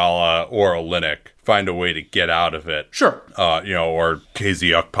Iguodala or Olynyk find a way to get out of it. Sure. Or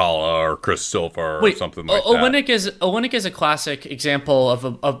KZ Okpala or Chris Silva or something like that. Olynyk is a classic example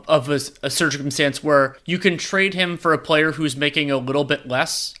of a circumstance where you can trade him for a player who's making a little bit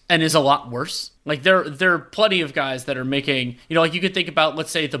less and is a lot worse. Like there are plenty of guys that are making, like you could think about,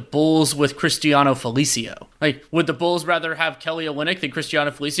 let's say, the Bulls with Cristiano Felicio. Like, would the Bulls rather have Kelly Olynyk than Cristiano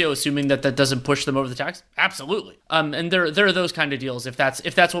Felicio, assuming that doesn't push them over the tax? Absolutely. And there are those kind of deals. If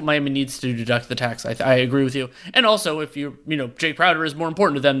that's what Miami needs to deduct the tax, I agree with you. And also, if Jay Crowder is more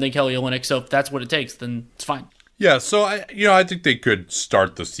important to them than Kelly Olynyk, so if that's what it takes, then it's fine. Yeah, so I think they could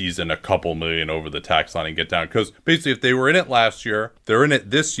start the season a couple million over the tax line and get down. Because basically, if they were in it last year, they're in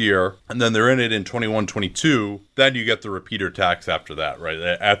it this year, and then they're in it in 21-22, then you get the repeater tax after that, right?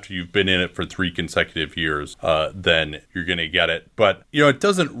 After you've been in it for 3 consecutive years, then you're going to get it. But, it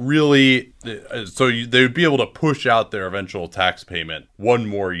doesn't really... So they would be able to push out their eventual tax payment one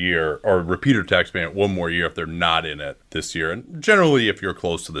more year, or repeater tax payment one more year if they're not in it this year. And generally, if you're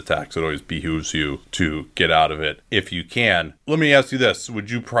close to the tax, it always behooves you to get out of it if you can. Let me ask you this.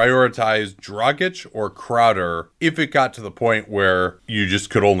 Would you prioritize Dragic or Crowder if it got to the point where you just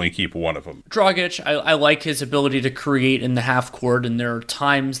could only keep one of them? Dragic, I like his ability to create in the half court, and there are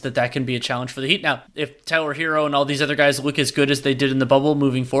times that can be a challenge for the Heat. Now, if Tyler Hero and all these other guys look as good as they did in the bubble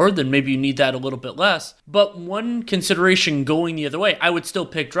moving forward, then maybe you need that a little bit less. But one consideration going the other way, I would still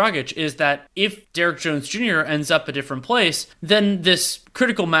pick Dragic, is that if Derek Jones Jr. ends up a different place, then this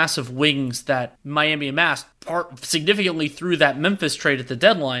critical mass of wings that Miami amassed significantly through that Memphis trade at the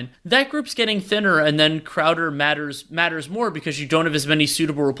deadline, that group's getting thinner, and then Crowder matters more because you don't have as many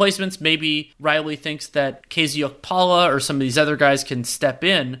suitable replacements. Maybe Riley thinks that KZ Okpala or some of these other guys can step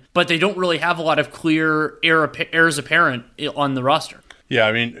in, but they don't really have a lot of clear heirs apparent on the roster. Yeah,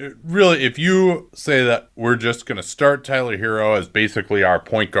 I mean, really, if you say that we're just going to start Tyler Hero as basically our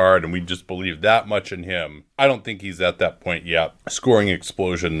point guard and we just believe that much in him, I don't think he's at that point yet. Scoring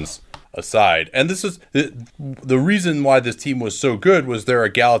explosions aside. And this is the reason why this team was so good was their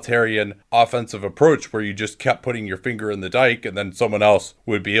egalitarian offensive approach where you just kept putting your finger in the dike and then someone else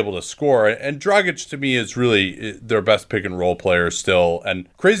would be able to score. And Dragic to me is really their best pick and roll player still. And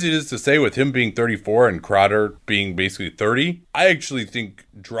crazy it is to say with him being 34 and Crowder being basically 30, I actually think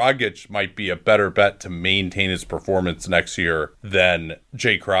Dragic might be a better bet to maintain his performance next year than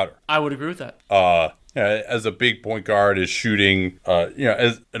Jay Crowder. I would agree with that. As a big point guard, is shooting,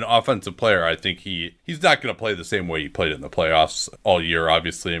 as an offensive player, I think he's not going to play the same way he played in the playoffs all year,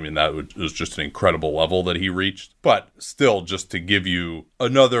 obviously. I mean, was just an incredible level that he reached. But still, just to give you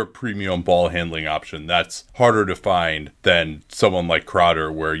another premium ball handling option, that's harder to find than someone like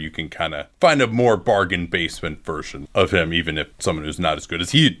Crowder, where you can kind of find a more bargain basement version of him, even if someone who's not as good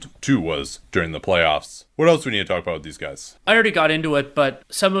as he too was during the playoffs. What else do we need to talk about with these guys? I already got into it, but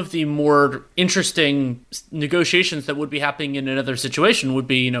some of the more interesting negotiations that would be happening in another situation would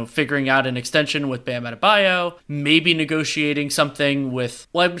be, figuring out an extension with Bam Adebayo, maybe negotiating something with,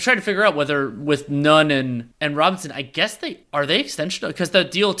 I'm trying to figure out whether with Nunn and Robinson Robinson, I guess they extension, because the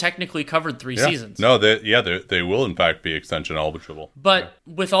deal technically covered 3 seasons. No, they will in fact be extension eligible. But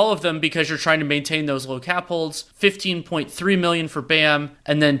with all of them, because you're trying to maintain those low cap holds, $15.3 million for Bam,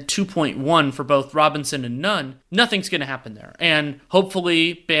 and then $2.1 for both Robinson and Nunn, nothing's going to happen there. And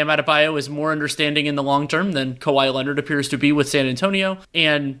hopefully Bam Adebayo is more understanding in the long term than Kawhi Leonard appears to be with San Antonio.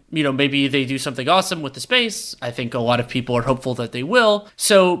 And, maybe they do something awesome with the space. I think a lot of people are hopeful that they will.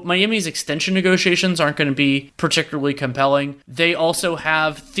 So Miami's extension negotiations aren't going to be particularly compelling. They also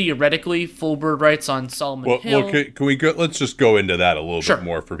have, theoretically, full bird rights on Solomon Hill. Well, can we go? Let's just go into that a little bit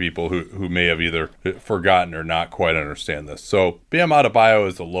more for people who may have either forgotten or not quite understand this. So Bam Adebayo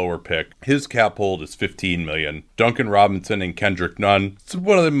is a lower pick. His cap hold is $15 million. Duncan Robinson and Kendrick Nunn, so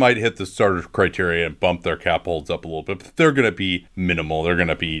one of them might hit the starter criteria and bump their cap holds up a little bit, but they're going to be minimal. They're going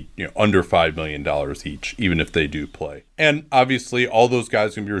to be under $5 million each, even if they do play. And obviously, all those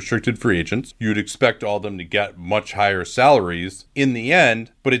guys are going to be restricted free agents. You'd expect all of them to get much higher salaries in the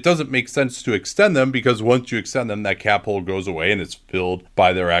end, but it doesn't make sense to extend them because once you extend them, that cap hold goes away and it's filled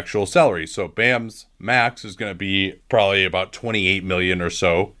by their actual salary. So Bam's max is going to be probably about $28 million or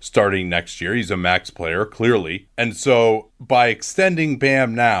so starting next year. He's a max player, clearly. And so by extending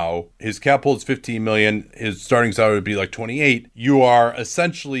Bam now, his cap hold's $15 million, his starting salary would be like $28. You are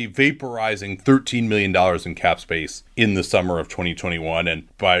essentially vaporizing $13 million in cap space in the summer of 2021. And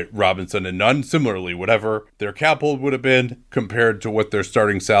by Robinson and Nunn, similarly, whatever their cap hold would have been compared to what their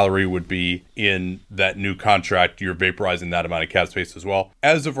starting salary would be in that new contract, you're vaporizing that amount of cap space as well.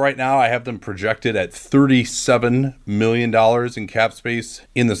 As of right now, I have them projected at $37 million in cap space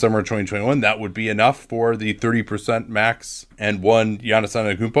in the summer of 2021. That would be enough for the 30% max and one Giannis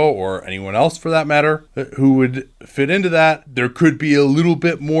Antetokounmpo, or anyone else for that matter, who would fit into that. There could be a little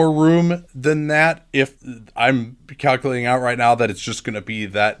bit more room than that if I'm calculating out right now that it's just going to be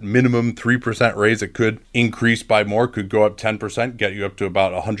that minimum 3% raise. It could increase by more, could go up 10%, get you up to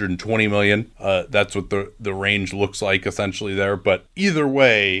about $120 million. That's what the range looks like essentially there. But either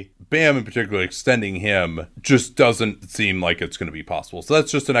way, Bam in particular, extending him just doesn't seem like it's going to be possible. So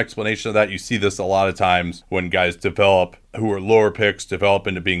that's just an explanation of that. You see this a lot of times when guys develop, who are lower picks, develop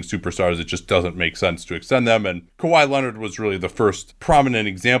into being superstars. It just doesn't make sense to extend them. And Kawhi Leonard was really the first prominent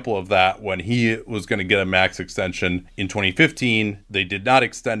example of that when he was going to get a max extension in 2015. They did not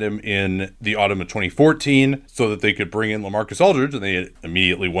extend him in the autumn of 2014 so that they could bring in LaMarcus Aldridge, and they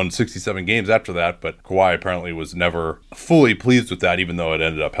immediately won 67 games after that. But Kawhi apparently was never fully pleased with that, even though it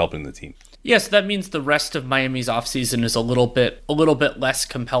ended up helping the team. Yes, that means the rest of Miami's offseason is a little bit less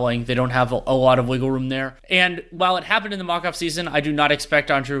compelling. They don't have a lot of wiggle room there. And while it happened in the mock-off season, I do not expect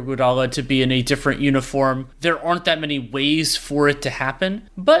Andre Iguodala to be in a different uniform. There aren't that many ways for it to happen.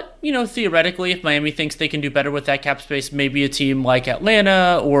 But, theoretically, if Miami thinks they can do better with that cap space, maybe a team like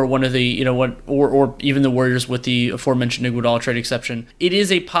Atlanta or one of the, or even the Warriors with the aforementioned Iguodala trade exception, it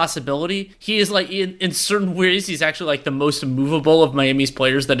is a possibility. He is in certain ways, he's actually the most movable of Miami's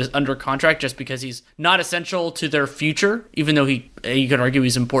players that is under contract, just because he's not essential to their future, even though you could argue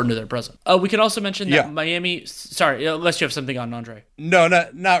he's important to their present. We can also mention that Miami, sorry, unless you have something on Andre. No,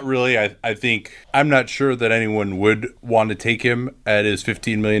 not really. I think, I'm not sure that anyone would want to take him at his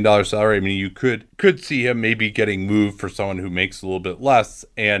 $15 million salary. I mean, you could see him maybe getting moved for someone who makes a little bit less.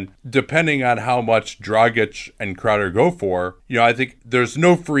 And depending on how much Dragic and Crowder go for, I think there's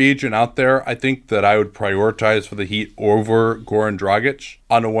no free agent out there, I think, that I would prioritize for the Heat over Goran Dragic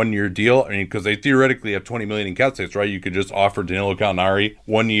on a one-year deal. I mean, because they theoretically have $20 million in cap space, right? You could just offer Danilo Gallinari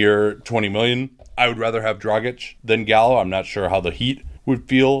 1 year, $20 million. I would rather have Dragic than Gallo. I'm not sure how the Heat would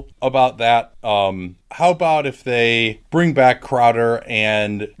feel about that. How about if they bring back Crowder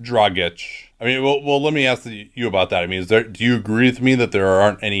and Dragic? I mean, well, let me ask you about that. I mean, do you agree with me that there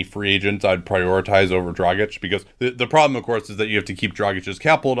aren't any free agents I'd prioritize over Dragic? Because the problem, of course, is that you have to keep Dragic's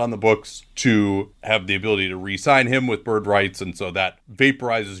cap hold on the books to have the ability to re-sign him with bird rights, and so that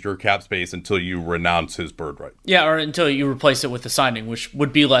vaporizes your cap space until you renounce his bird right. Yeah, or until you replace it with a signing, which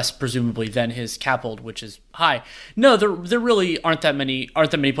would be less, presumably, than his cap hold, which is high. No, there really aren't that many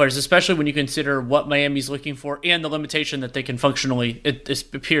players, especially when you consider what Miami's looking for and the limitation that they can functionally. It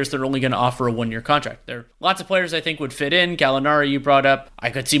appears they're only going to offer a one-year contract. There are lots of players I think would fit in. Gallinari, you brought up.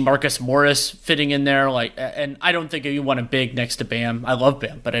 I could see Marcus Morris fitting in there. And I don't think you want a big next to Bam. I love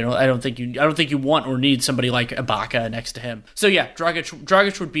Bam, but I don't think you want or need somebody like Ibaka next to him. So yeah,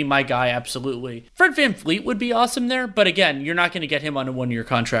 Dragic would be my guy, absolutely. Fred VanVleet would be awesome there, but again, you're not going to get him on a one-year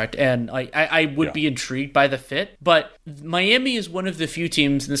contract, and I would be intrigued by the fit. But Miami is one of the few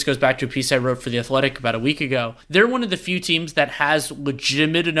teams, and this goes back to a piece I wrote for The Athletic Athletic about a week ago. They're one of the few teams that has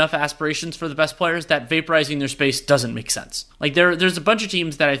legitimate enough aspirations for the best players that vaporizing their space doesn't make sense. Like there's a bunch of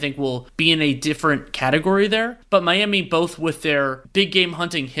teams that I think will be in a different category there, but Miami, both with their big game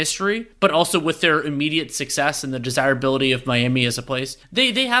hunting history, but also with their immediate success and the desirability of Miami as a place,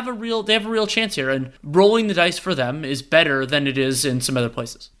 they have a real chance here, and rolling the dice for them is better than it is in some other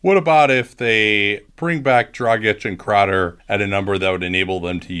places. What about if they bring back Dragic and Crowder at a number that would enable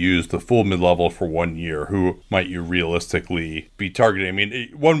them to use the full mid-level for 1 year? Who might you realistically be targeting? I mean,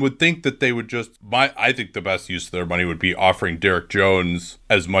 one would think that they would I think the best use of their money would be offering Derek Jones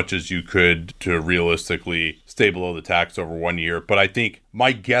as much as you could to realistically stay below the tax over 1 year. But I think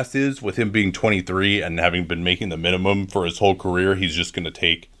my guess is, with him being 23 and having been making the minimum for his whole career, he's just going to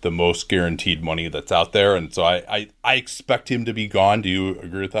take the most guaranteed money that's out there. And so I expect him to be gone. Do you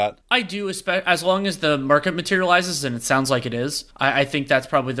agree with that? I do, as long as the market materializes, and it sounds like it is. I think that's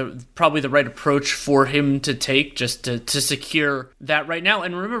probably the right approach for him to take, just to secure that right now.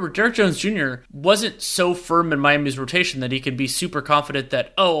 And remember, Derek Jones Jr. wasn't so firm in Miami's rotation that he could be super confident that,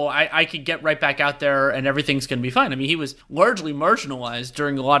 I could get right back out there and everything's going to be fine. I mean, he was largely marginalized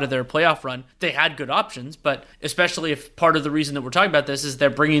during a lot of their playoff run. They had good options, but especially if part of the reason that we're talking about this is they're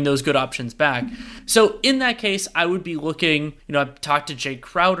bringing those good options back. So in that case, I would be looking, I've talked to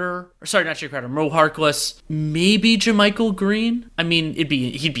Mo Harkless, maybe JaMychal Green. I mean, he'd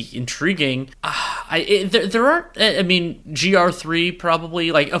be intriguing. There aren't, GR3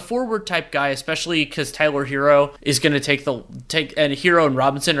 probably, like a forward type guy, especially because Tyler Hero is going to and Hero and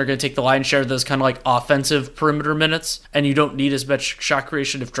Robinson are going to take the lion's share of those kind of like offensive perimeter minutes, and you don't need as much shot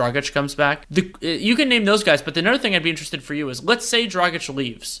creation if Dragic comes back. You can name those guys, but another thing I'd be interested for you is, let's say Dragic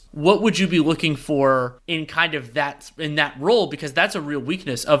leaves. What would you be looking for in kind of that role? Because that's a real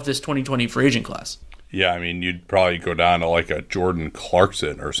weakness of this 2020 free agent class. Yeah, I mean, you'd probably go down to like a Jordan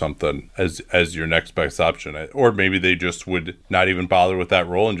Clarkson or something as your next best option. Or maybe they just would not even bother with that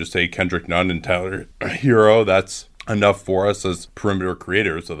role and just say Kendrick Nunn and Tyler Hero. That's enough for us as perimeter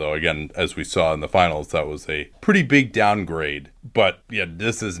creators, although again, as we saw in the finals, that was a pretty big downgrade. But yeah,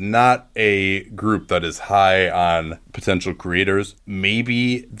 this is not a group that is high on potential creators.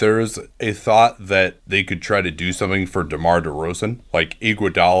 Maybe there's a thought that they could try to do something for DeMar DeRozan, like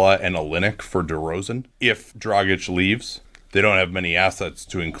Iguodala and Olynyk for DeRozan, if Dragic leaves. They don't have many assets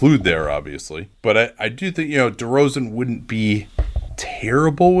to include there, obviously. But I do think, DeRozan wouldn't be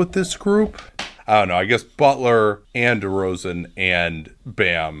terrible with this group. I don't know. I guess Butler and DeRozan and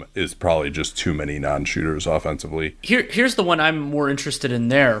Bam is probably just too many non-shooters offensively. Here's the one I'm more interested in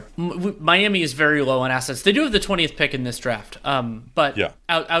there. Miami is very low on assets. They do have the 20th pick in this draft. But yeah.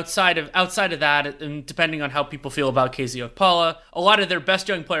 outside of that, and depending on how people feel about KZ Okpala, a lot of their best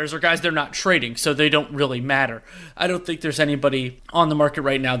young players are guys they're not trading, so they don't really matter. I don't think there's anybody on the market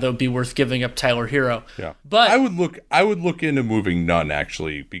right now that would be worth giving up Tyler Hero. Yeah. But I would look into moving Nunn,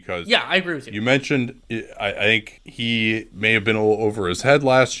 actually, because yeah, I agree with you. You mentioned, I think he may have been a little over his head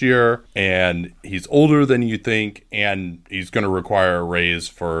last year, and he's older than you think, and he's going to require a raise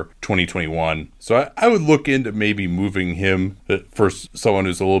for 2021. So I would look into maybe moving him for someone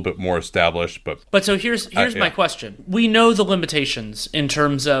who's a little bit more established. But so here's my question. We know the limitations in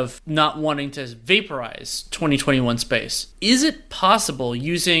terms of not wanting to vaporize 2021 space. Is it possible,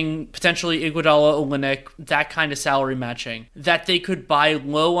 using potentially Iguodala, Olynyk, that kind of salary matching, that they could buy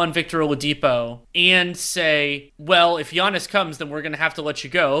low on Victor Oladipo and say, well, if Giannis comes, then we're going to have to let you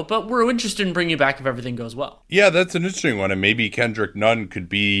go, but we're interested in bringing you back if everything goes well? Yeah, that's an interesting one, and maybe Kendrick Nunn could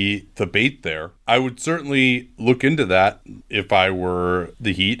be the bait there. I would certainly look into that if I were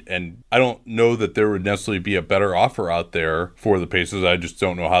the Heat, and I don't know that there would necessarily be a better offer out there for the Pacers. I just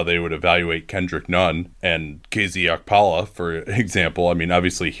don't know how they would evaluate Kendrick Nunn and KZ Okpala, for example. I mean,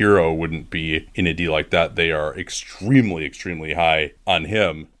 obviously Hero wouldn't be in a deal like that. They are extremely, extremely high on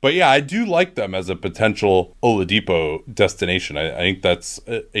him. But yeah, I do like them as a potential Oladipo destination. I think that's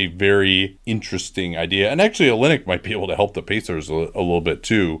a very interesting idea. And actually, Olynyk might be able to help the Pacers a little bit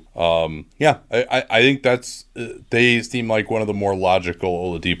too. I think they seem like one of the more logical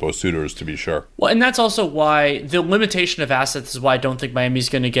Oladipo suitors, to be sure. Well, and that's also why the limitation of assets is why I don't think Miami's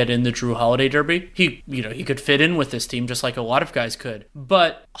going to get in the Drew Holiday Derby. He could fit in with this team just like a lot of guys could.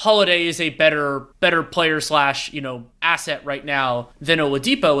 But Holiday is a better player / asset right now than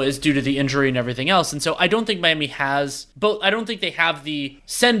Oladipo is, due to the injury injury and everything else. And so I don't think Miami has both. I don't think they have the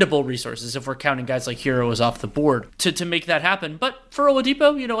sendable resources, if we're counting guys like Hero as off the board, to make that happen. But for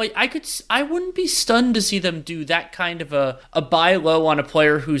Oladipo, I wouldn't be stunned to see them do that kind of a buy low on a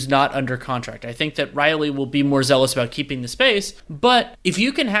player who's not under contract. I think that Riley will be more zealous about keeping the space, but if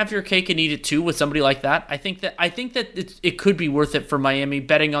you can have your cake and eat it too with somebody like that, I think that it could be worth it for Miami,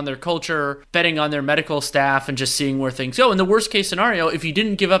 betting on their culture, betting on their medical staff, and just seeing where things go. In the worst case scenario, if you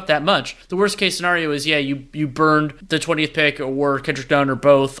didn't give up that much, the worst case scenario is, you burned the 20th pick or Kendrick Nunn or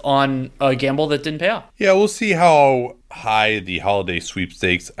both on a gamble that didn't pay off. Yeah, we'll see how high the holiday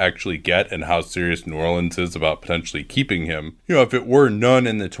sweepstakes actually get and how serious New Orleans is about potentially keeping him. If it were Nunn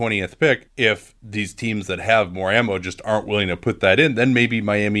in the 20th pick, if these teams that have more ammo just aren't willing to put that in, then maybe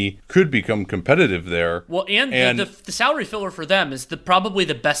Miami could become competitive there. Well, and the salary filler for them is probably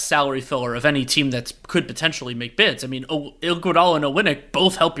the best salary filler of any team that could potentially make bids. I mean, Iguodala and Olynyk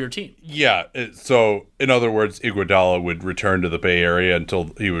both help your team. Yeah, so in other words, Iguodala would return to the Bay Area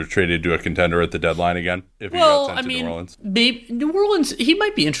until he was traded to a contender at the deadline again if he got sent to New Orleans. Maybe New Orleans, he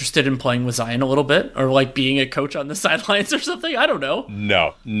might be interested in playing with Zion a little bit, or like being a coach on the sidelines or something. I don't know.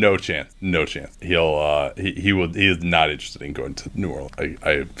 No chance. He is not interested in going to New Orleans.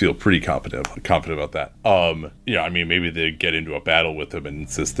 I feel pretty confident about that. Maybe they get into a battle with him and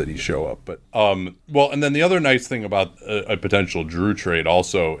insist that he show up. But and then the other nice thing about a potential Drew trade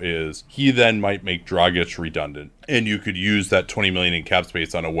also is he then might make Dragic redundant. And you could use that $20 million in cap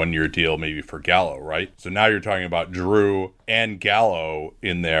space on a 1-year deal, maybe for Gallo, right? So now you're talking about Drew and Gallo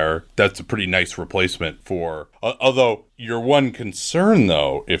in there. That's a pretty nice replacement for. Although your one concern,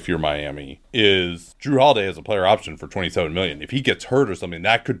 though, if you're Miami, is Drew Holiday has a player option for $27 million. If he gets hurt or something,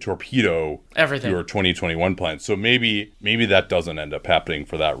 that could torpedo everything, your 2021 plans. So maybe that doesn't end up happening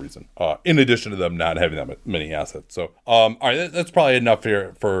for that reason. In addition to them not having that many assets. So all right, that's probably enough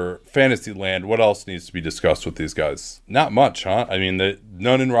here for fantasy land. What else needs to be discussed with these guys? Not much, huh? I mean,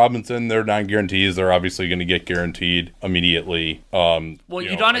 Nunn and Robinson, they're non-guarantees. They're obviously going to get guaranteed immediately.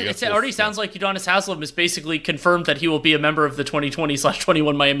 It already sounds like Udonis Haslem is basically confirmed that he will be a member of the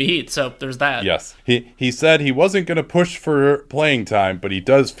 2020/21 Miami Heat. So there's that. Yes. He said he wasn't going to push for playing time, but he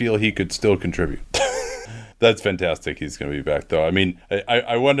does feel he could still contribute. That's fantastic. He's going to be back, though. I mean,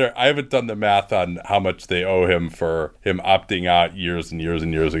 I wonder, I haven't done the math on how much they owe him for him opting out years and years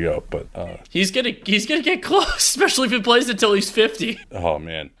and years ago, but he's gonna get close, especially if he plays until he's 50. Oh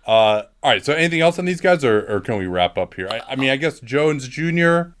man. All right, so anything else on these guys, or can we wrap up here? I guess Jones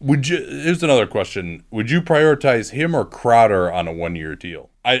Jr., here's another question. Would you prioritize him or Crowder on a 1-year deal?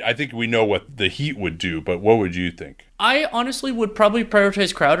 I think we know what the Heat would do, but what would you think? I honestly would probably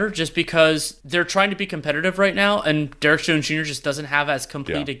prioritize Crowder just because they're trying to be competitive right now, and Derek Jones Jr. just doesn't have as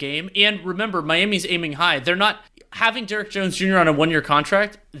complete a game. And remember, Miami's aiming high. They're not having Derek Jones Jr. on a 1-year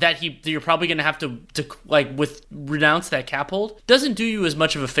contract that you're probably going to have to renounce that cap hold doesn't do you as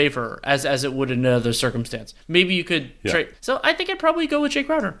much of a favor as it would in another circumstance. Maybe you could trade. So I think I'd probably go with Jay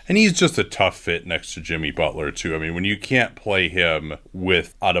Crowder. And he's just a tough fit next to Jimmy Butler too. I mean, when you can't play him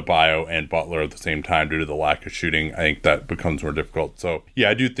with Adebayo and Butler at the same time due to the lack of shooting, I think that becomes more difficult. So yeah,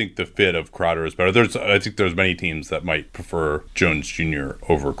 I do think the fit of Crowder is better. I think there's many teams that might prefer Jones Jr.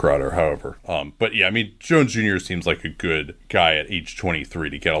 over Crowder, however. But yeah, I mean, Jones Jr. seems like a good guy at age 23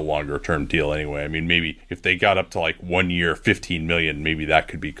 to get a longer term deal anyway. I mean, maybe if they got up to like 1 year, $15 million, maybe that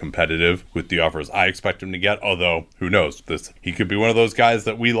could be competitive with the offers I expect him to get. Although, who knows? He could be one of those guys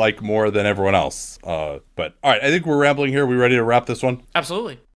that we like more than everyone else. But all right, I think we're rambling here. Are we ready to wrap this one?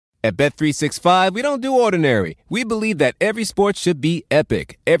 Absolutely. At Bet365, we don't do ordinary. We believe that every sport should be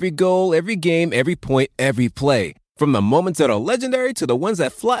epic. Every goal, every game, every point, every play. From the moments that are legendary to the ones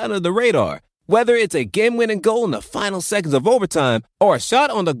that fly under the radar. Whether it's a game-winning goal in the final seconds of overtime or a shot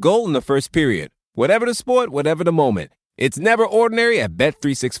on the goal in the first period. Whatever the sport, whatever the moment. It's never ordinary at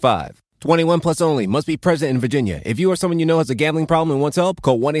Bet365. 21 plus only. Must be present in Virginia. If you or someone you know has a gambling problem and wants help,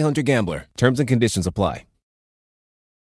 call 1-800-GAMBLER. Terms and conditions apply.